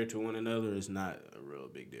compared to one another is not a real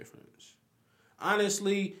big difference.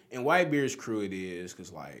 Honestly, in Whitebeard's crew it is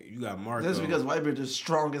because like you got Marco. That's because Whitebeard's the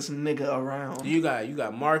strongest nigga around. You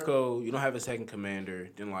got Marco. You don't have a second commander.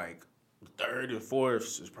 Then like third and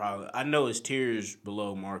fourth is probably I know it's tiers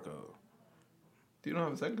below Marco. Do you don't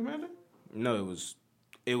have a second commander? No,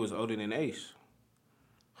 it was Odin and Ace.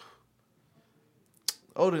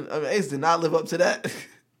 Ace did not live up to that.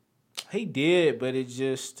 He did, but it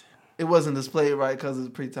just It wasn't displayed right because it's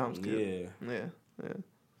pre-time skip. yeah. Yeah.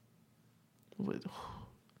 Wait.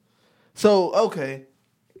 So, okay.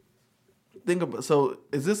 So,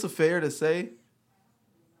 is this fair to say?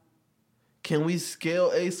 Can we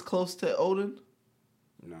scale Ace close to Odin?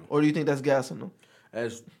 No. Or do you think that's gassing him?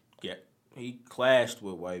 He clashed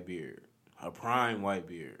with Whitebeard, a prime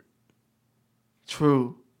Whitebeard.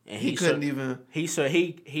 True. And he couldn't even.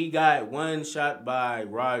 He got one shot by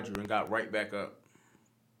Roger and got right back up.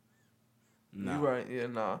 No. You're right. Yeah,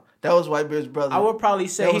 nah. That was Whitebeard's brother. I would probably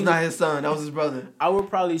say that was not his son. That was his brother. I would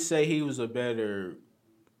probably say he was a better,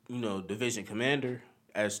 division commander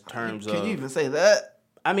as terms of. Can you even say that?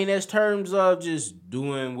 I mean, as terms of just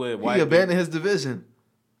doing what Whitebeard. He abandoned his division.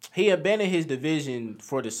 He abandoned his division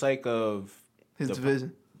for the sake of his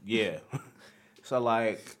division. Yeah. So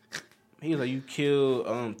like, he was like, "You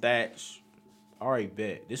kill Thatch." All right,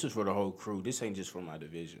 bet. This is for the whole crew. This ain't just for my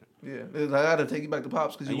division. Yeah, I gotta take you back to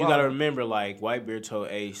Pops because you gotta remember, like Whitebeard told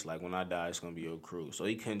Ace, like when I die, it's gonna be your crew. So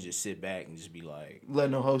he couldn't just sit back and just be like, let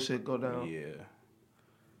no whole shit go down. Yeah.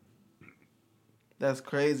 That's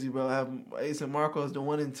crazy, bro. Have Ace and Marco as the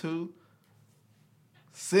 1 and 2.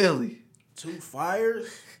 Silly. 2 fires?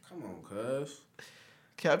 Come on, cuz.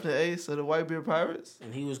 Captain Ace of the Whitebeard Pirates?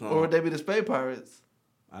 And he was gonna. Or would they be the Spade Pirates?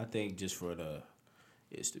 I think just for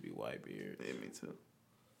it's to be Whitebeard. Yeah, me too.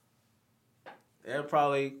 It'll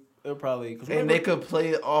probably. And they could play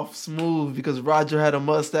it off smooth because Roger had a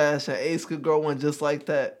mustache and Ace could grow one just like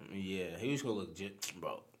that. Yeah, he was gonna look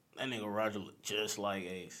bro. That nigga Roger looked just like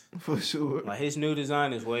Ace. For sure. Like his new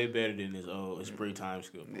design is way better than his pre-time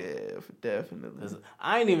skip. Yeah, definitely.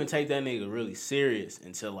 I didn't even take that nigga really serious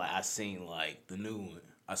until like I seen like the new one.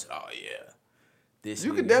 I said, oh yeah, this.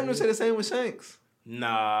 You could definitely say the same with Shanks.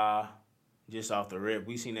 Nah, just off the rip,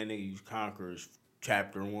 we seen that nigga use Conquerors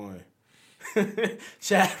Chapter 1.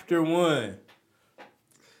 Chapter 1.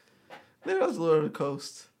 Maybe that was Lord of the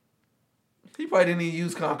Coast. He probably didn't even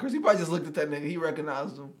use Conquerors. He probably just looked at that nigga. He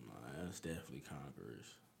recognized him. Nah, that's definitely Conquerors.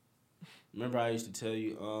 Remember I used to tell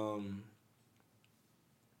you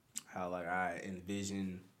how like I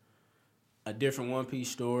envision a different One Piece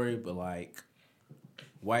story, but like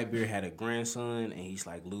Whitebeard had a grandson and he's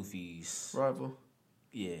like Luffy's rival.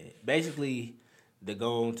 Yeah, basically the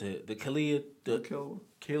goal to the killer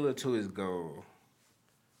to his goal.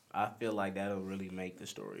 I feel like that'll really make the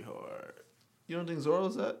story hard. You don't think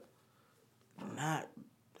Zoro's that? Not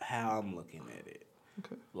how I'm looking at it.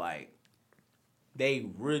 Okay. Like, they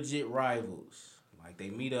rigid rivals. Like, they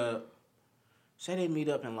meet up. Say they meet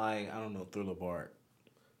up in, like, I don't know, Thriller Bark.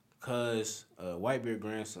 Because Whitebeard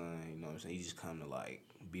grandson, you know what I'm saying, he just come to, like,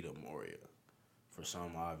 beat up Moria. For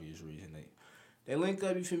some obvious reason. They link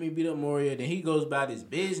up, you feel me, beat up Moria. Then he goes about his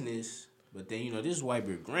business. But then, this is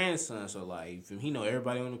Whitebeard grandson. So, like, he know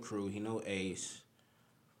everybody on the crew. He know Ace.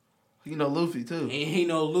 He know Luffy, too. And he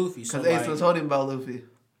know Luffy. Because Ace was told him about Luffy.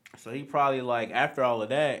 So he probably, like, after all of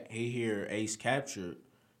that, he hear Ace captured.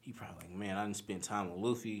 He probably like, man, I done spent time with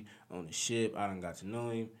Luffy on the ship. I done got to know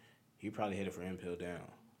him. He probably headed for Impel Down.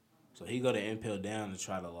 So he go to Impel Down to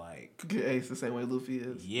try to, like... get Ace the same way Luffy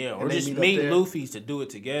is. Yeah, or just meet Luffy to do it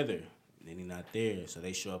together. And then he not there, so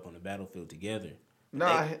they show up on the battlefield together. Nah,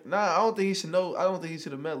 I don't think he should know. I don't think he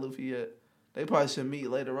should have met Luffy yet. They probably should meet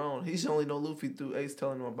later on. He should only know Luffy through Ace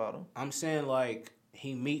telling him about him. I'm saying, like,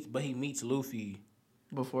 he meets Luffy...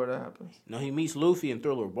 before that happens? No, he meets Luffy in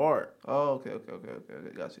Thriller Bark. Oh, okay.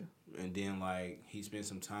 Got you. And then, like, he spends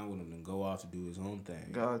some time with him and go off to do his own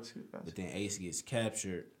thing. Got you. But then Ace gets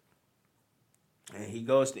captured. And he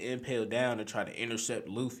goes to Impel Down to try to intercept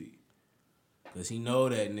Luffy. Because he know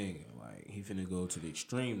that nigga. Like, he finna go to the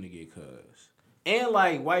extreme to get cuz. And,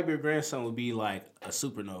 like, Whitebeard grandson would be, like, a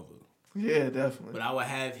supernova. Yeah, definitely. But I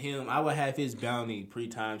would have his bounty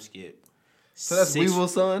pre-time skip. So that's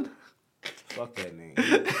Weevil's son? Fuck that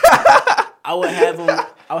nigga. I would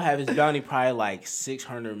have his bounty probably like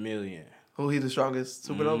 600 million. Oh, he the strongest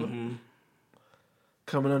supernova? Mm-hmm.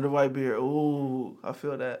 Coming under Whitebeard. Ooh, I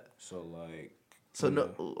feel that. So like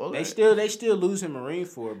no, okay. They still losing Marine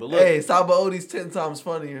for it, but look. Hey, Saba Odie's 10 times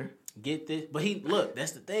funnier. get this. But look,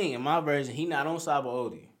 that's the thing. In my version, he not on Saba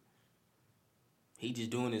Odi. He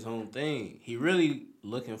just doing his own thing. He really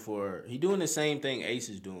he doing the same thing Ace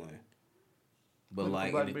is doing. But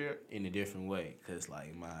like in a different way. Cause like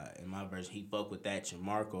in my version, he fuck with Thatch and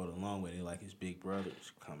Marco the long way. They like his big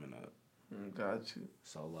brothers coming up. Got you.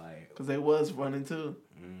 So like, cause they was 1 and 2.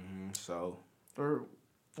 So or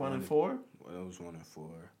 1 and 4. Well, it was 1 and 4.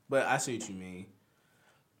 But I see what you mean.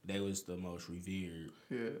 They was the most revered.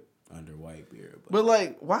 Under Whitebeard. But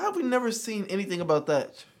like, why have we never seen anything about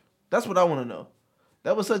that? That's what I want to know.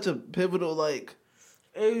 That was such a pivotal like.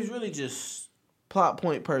 It was really just plot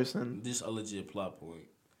point person. Just a legit plot point.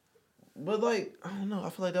 But like, I don't know. I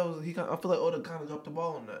feel like I feel like Oda kind of dropped the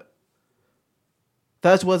ball on that.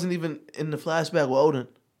 That wasn't even in the flashback with Odin.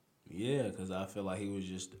 Yeah, because I feel like he was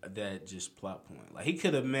just plot point. Like they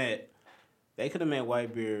could have met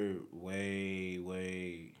Whitebeard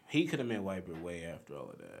way. He could have met Whitebeard way after all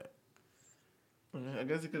of that. I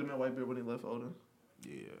guess he could have met Whitebeard when he left Odin.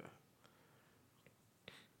 Yeah.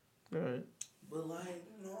 All right. But like,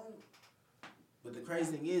 but the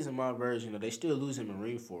crazy thing is, in my version, they still losing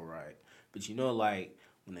Marineford, right? But like,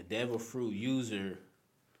 when the Devil Fruit user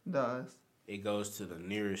dies, it goes to the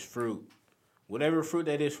nearest fruit. Whatever fruit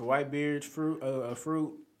that is for Whitebeard's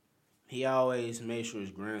fruit, he always made sure his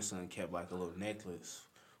grandson kept like a little necklace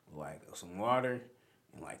with like some water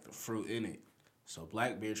and like the fruit in it. So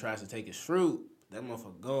Blackbeard tries to take his fruit, that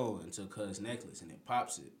motherfucker go into Cuz's necklace and it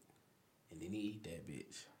pops it. And then he eat that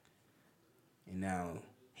bitch. And now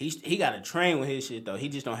he got to train with his shit though. He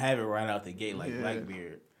just don't have it right out the gate like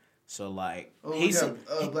Blackbeard. So like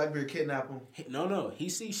Blackbeard kidnap him. No. He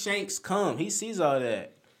sees Shanks come. He sees all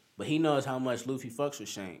that. But he knows how much Luffy fucks with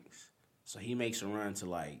Shanks. So he makes a run to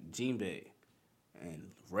like Jinbei.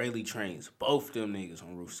 And Rayleigh trains both them niggas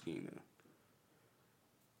on Roof Skeena.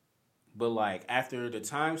 But like after the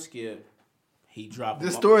time skip, he dropped.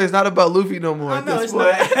 This story is not about Luffy no more. I know it's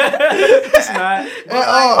not. It's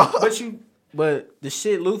not. But the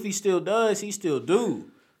shit Luffy still does, he still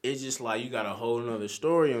do. It's just like you got a whole nother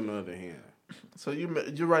story on the other hand. So you're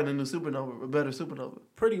writing a new Supernova, a better Supernova.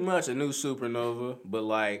 Pretty much a new Supernova, but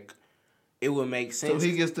like it would make sense. So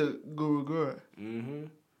he gets the Guru Gura.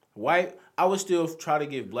 White, I would still try to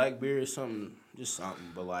give Blackbeard something,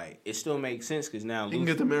 but like it still makes sense because now Luffy can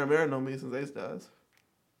get the Mera no me since Ace dies.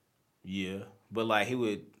 Yeah, but like he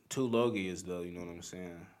would 2 Logias though. You know what I'm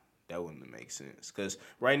saying? That wouldn't make sense because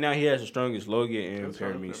right now he has the strongest Logia and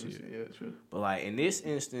Paramecia. Yeah, true. But like in this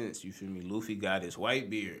instance, you feel me? Luffy got his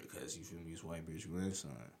Whitebeard because you feel me? He's Whitebeard's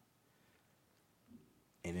grandson.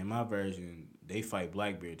 And in my version, they fight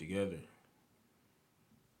Blackbeard together.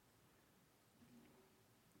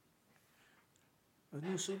 A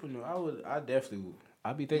new Supernova. I'd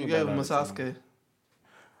be thinking about it. You gave him a Sasuke.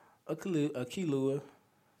 A Killua.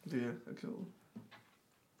 Yeah, a Killua.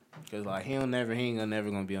 Cause like he ain't never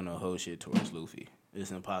gonna be on no whole shit towards Luffy.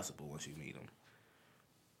 It's impossible once you meet him.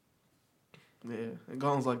 Yeah, and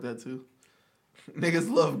Gon's like that too.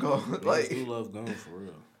 Niggas love Gon. Niggas do love Gon for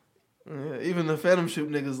real. Yeah, even the Phantom Troop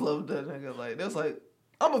niggas love that nigga. Like that's like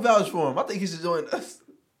I'm a vouch for him. I think he should join us.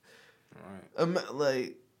 Right.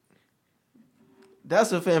 Like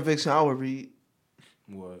that's a fan fiction I would read.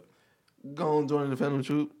 What? Gon joining the Phantom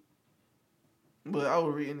Troop. But I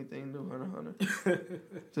would read anything new Hunter x Hunter.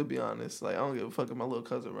 To be honest. Like, I don't give a fuck if my little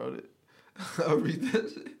cousin wrote it. I would read that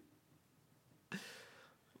shit.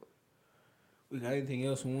 We got anything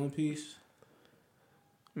else in One Piece?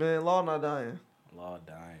 Man, Law not dying. Law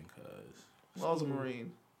dying, cuz. Law's a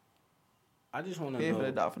Marine. I just want to know. He ain't know.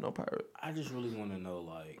 finna die for no pirate. I just really want to know,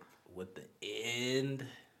 like, what the end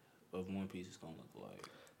of One Piece is going to look like.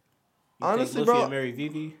 You honestly, think Luffy bro. will marry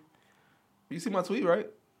Vivi? You see my tweet, right?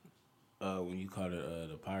 When you called her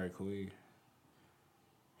the Pirate Queen.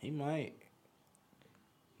 He might.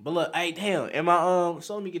 But look, hey, damn,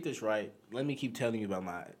 so let me get this right. Let me keep telling you about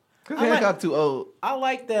my... Because he got too old. I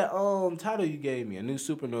like that title you gave me, A New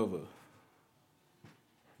Supernova.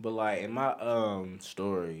 But like, in my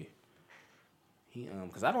story, he,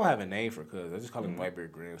 because I don't have a name for cuz. I just call him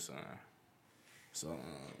Whitebeard grandson. So,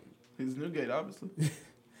 he's Newgate, obviously.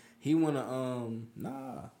 He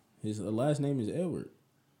wanna, his last name is Edward.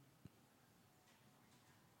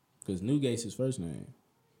 Because Newgate's his first name.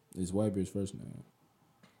 It's Whitebeard's first name.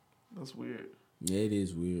 That's weird. Yeah, it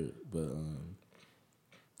is weird. But,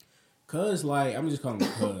 cuz, like, I'm just calling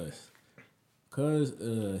him cuz. Cuz,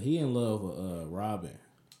 he in love with Robin.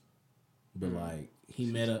 But, like, he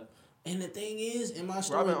met up. And the thing is, in my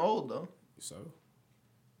story... Robin old, though. So,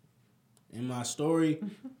 in my story,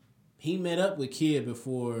 he met up with Kid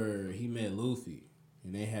before he met Luffy.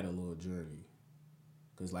 And they had a little journey.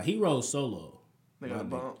 Because, like, he rode solo. They got a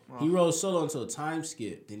bump. He rolls solo until a time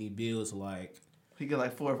skip. Then he builds like He get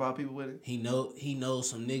like 4 or 5 people with him. he knows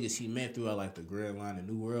some niggas he met throughout like the Grand Line and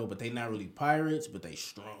New World, but they not really pirates, but they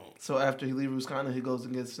strong. So after he leaves Ruscana, he goes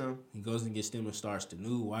and gets them. He goes and gets them and starts the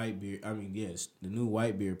new the new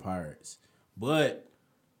Whitebeard pirates. But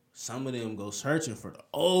some of them go searching for the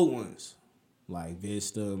old ones, like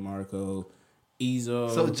Vista, Marco,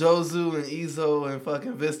 Izo. So Jozu and Izo and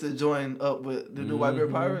fucking Vista join up with the new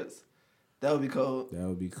Whitebeard Pirates. That would be cold. That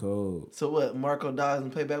would be cold. So what? Marco dies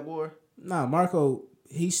in Payback War. Nah, Marco,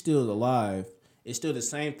 he's still alive. It's still the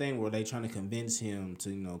same thing where they trying to convince him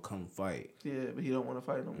to come fight. Yeah, but he don't want to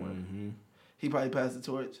fight no more. He probably passed the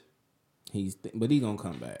torch. But he gonna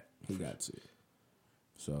come back. He got to.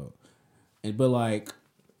 So,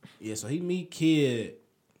 so he meet Kid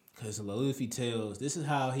because Luffy tells this is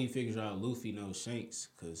how he figures out Luffy knows Shanks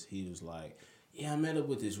because he was like, yeah, I met up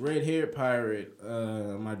with this red-haired pirate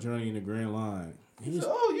on my journey in the Grand Line. He was,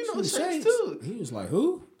 you know Shanks too. He was like,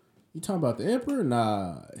 who? You talking about the Emperor?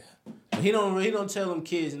 Nah. He don't tell him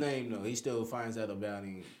Kid's name though. He still finds out about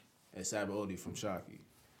him at Sabaody from Shaki.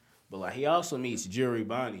 But he also meets Juri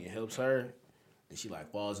Bonnie and helps her. And she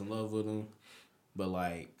falls in love with him. But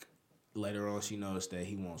later on she knows that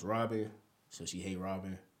he wants Robin. So she hate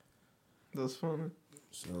Robin. That's funny.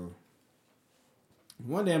 So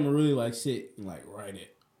one day I'm gonna really sit and write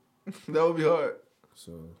it. That would be hard.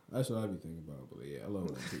 So that's what I be thinking about. But yeah, I love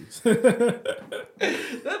One Piece.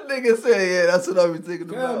 That nigga said, yeah, that's what I be thinking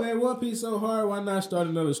about. God, man, One Piece so hard. Why not start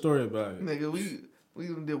another story about it? Nigga, we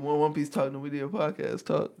did more One Piece talk than we did podcast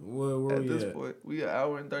talk. Where at we this at? point, we an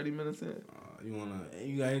hour and 30 minutes in.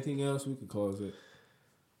 You got anything else? We could close it.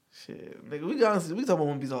 Shit, nigga, we talk about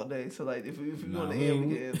One Piece all day. So if we want to end,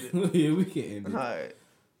 we can end it. Yeah, we can end it. All right.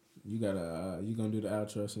 You gonna do the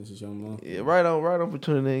outro since it's your month? Yeah, right on for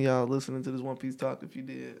tuning in, y'all, listening to this One Piece talk. If you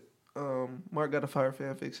did, Mark got a fire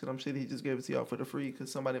fan fiction. I'm sure he just gave it to y'all for the free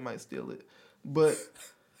because somebody might steal it. But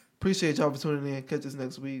appreciate y'all for tuning in. Catch us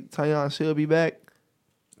next week. Tyon should be back.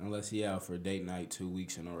 Unless he out for date night 2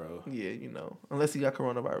 weeks in a row. Yeah, unless he got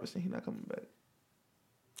coronavirus and he not coming back.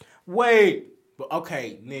 Wait, but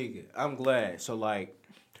okay, nigga, I'm glad. So I'm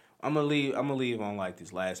gonna leave on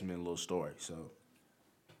this last minute little story. So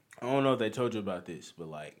I don't know if they told you about this, but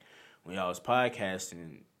when y'all was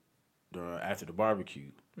podcasting after the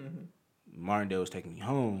barbecue, Martindale was taking me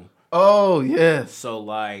home. Oh yes. So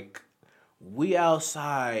we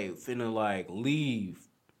outside finna leave,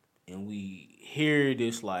 and we hear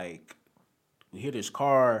this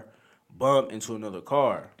car bump into another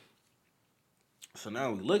car. So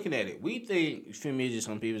now we looking at it. We think, you feel me, it's just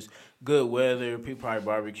some people's good weather, people probably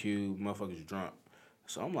barbecue, motherfuckers drunk.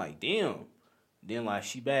 So I'm like, damn. Then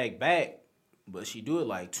she back, but she do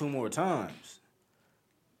it 2 more times.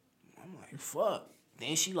 I'm like, fuck.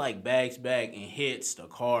 Then she bags back and hits the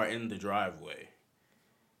car in the driveway.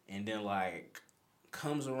 And then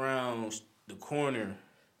comes around the corner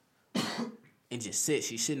and just sits.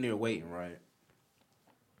 She's sitting there waiting, right?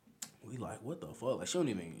 We what the fuck? I don't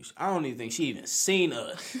even think she even seen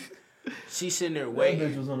us. She's sitting there waiting.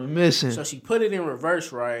 That bitch was on a mission. So she put it in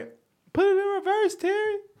reverse, right? Put it in reverse,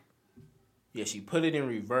 Terry. Yeah, she put it in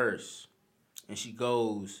reverse. And she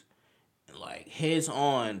goes and heads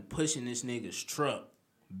on pushing this nigga's truck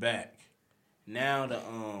back. Now the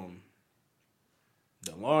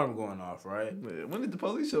alarm going off, right? Man, when did the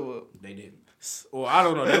police show up? They didn't. Well, I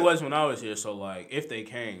don't know. They wasn't when I was here, so if they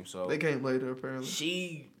came, so they came later apparently.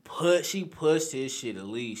 She pushed his shit at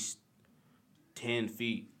least 10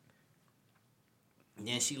 feet. And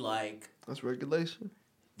then she that's regulation.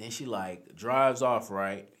 Then she drives off,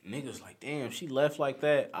 right? Niggas damn, she left like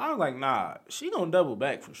that. I was like, nah, she gonna double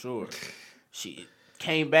back for sure. She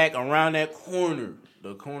came back around that corner.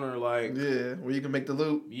 The corner yeah, where you can make the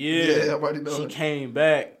loop. Yeah, I already know. She came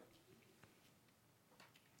back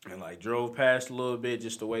and drove past a little bit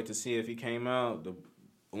just to wait to see if he came out. The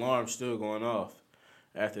alarm's still going off.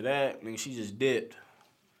 After that, she just dipped.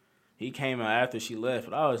 He came out after she left,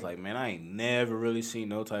 but I was like, man, I ain't never really seen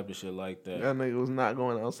no type of shit like that. That nigga was not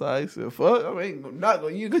going outside. He said, fuck, I mean, not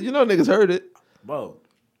going, because niggas heard it. Bro,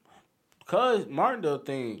 because Martindale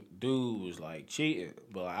think dude was cheating,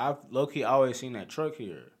 but I've low-key always seen that truck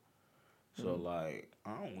here. So I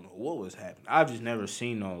don't know what was happening. I've just never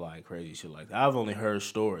seen no crazy shit like that. I've only heard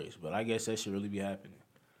stories, but I guess that should really be happening.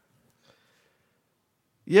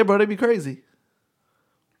 Yeah, bro, they be crazy.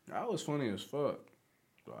 That was funny as fuck.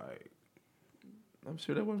 I'm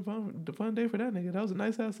sure that wasn't fun. The fun day for that nigga. That was a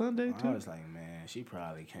nice ass Sunday too. I was like, man, she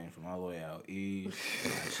probably came from all the way out east.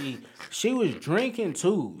 She was drinking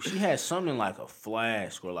too. She had something like a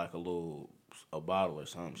flask or a little a bottle or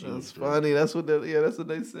something. She That's was drinking. funny. That's what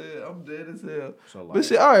they said. I'm dead as hell. So like, But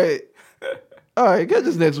shit, all right. All right, catch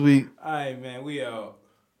us next week. All right, man. We out.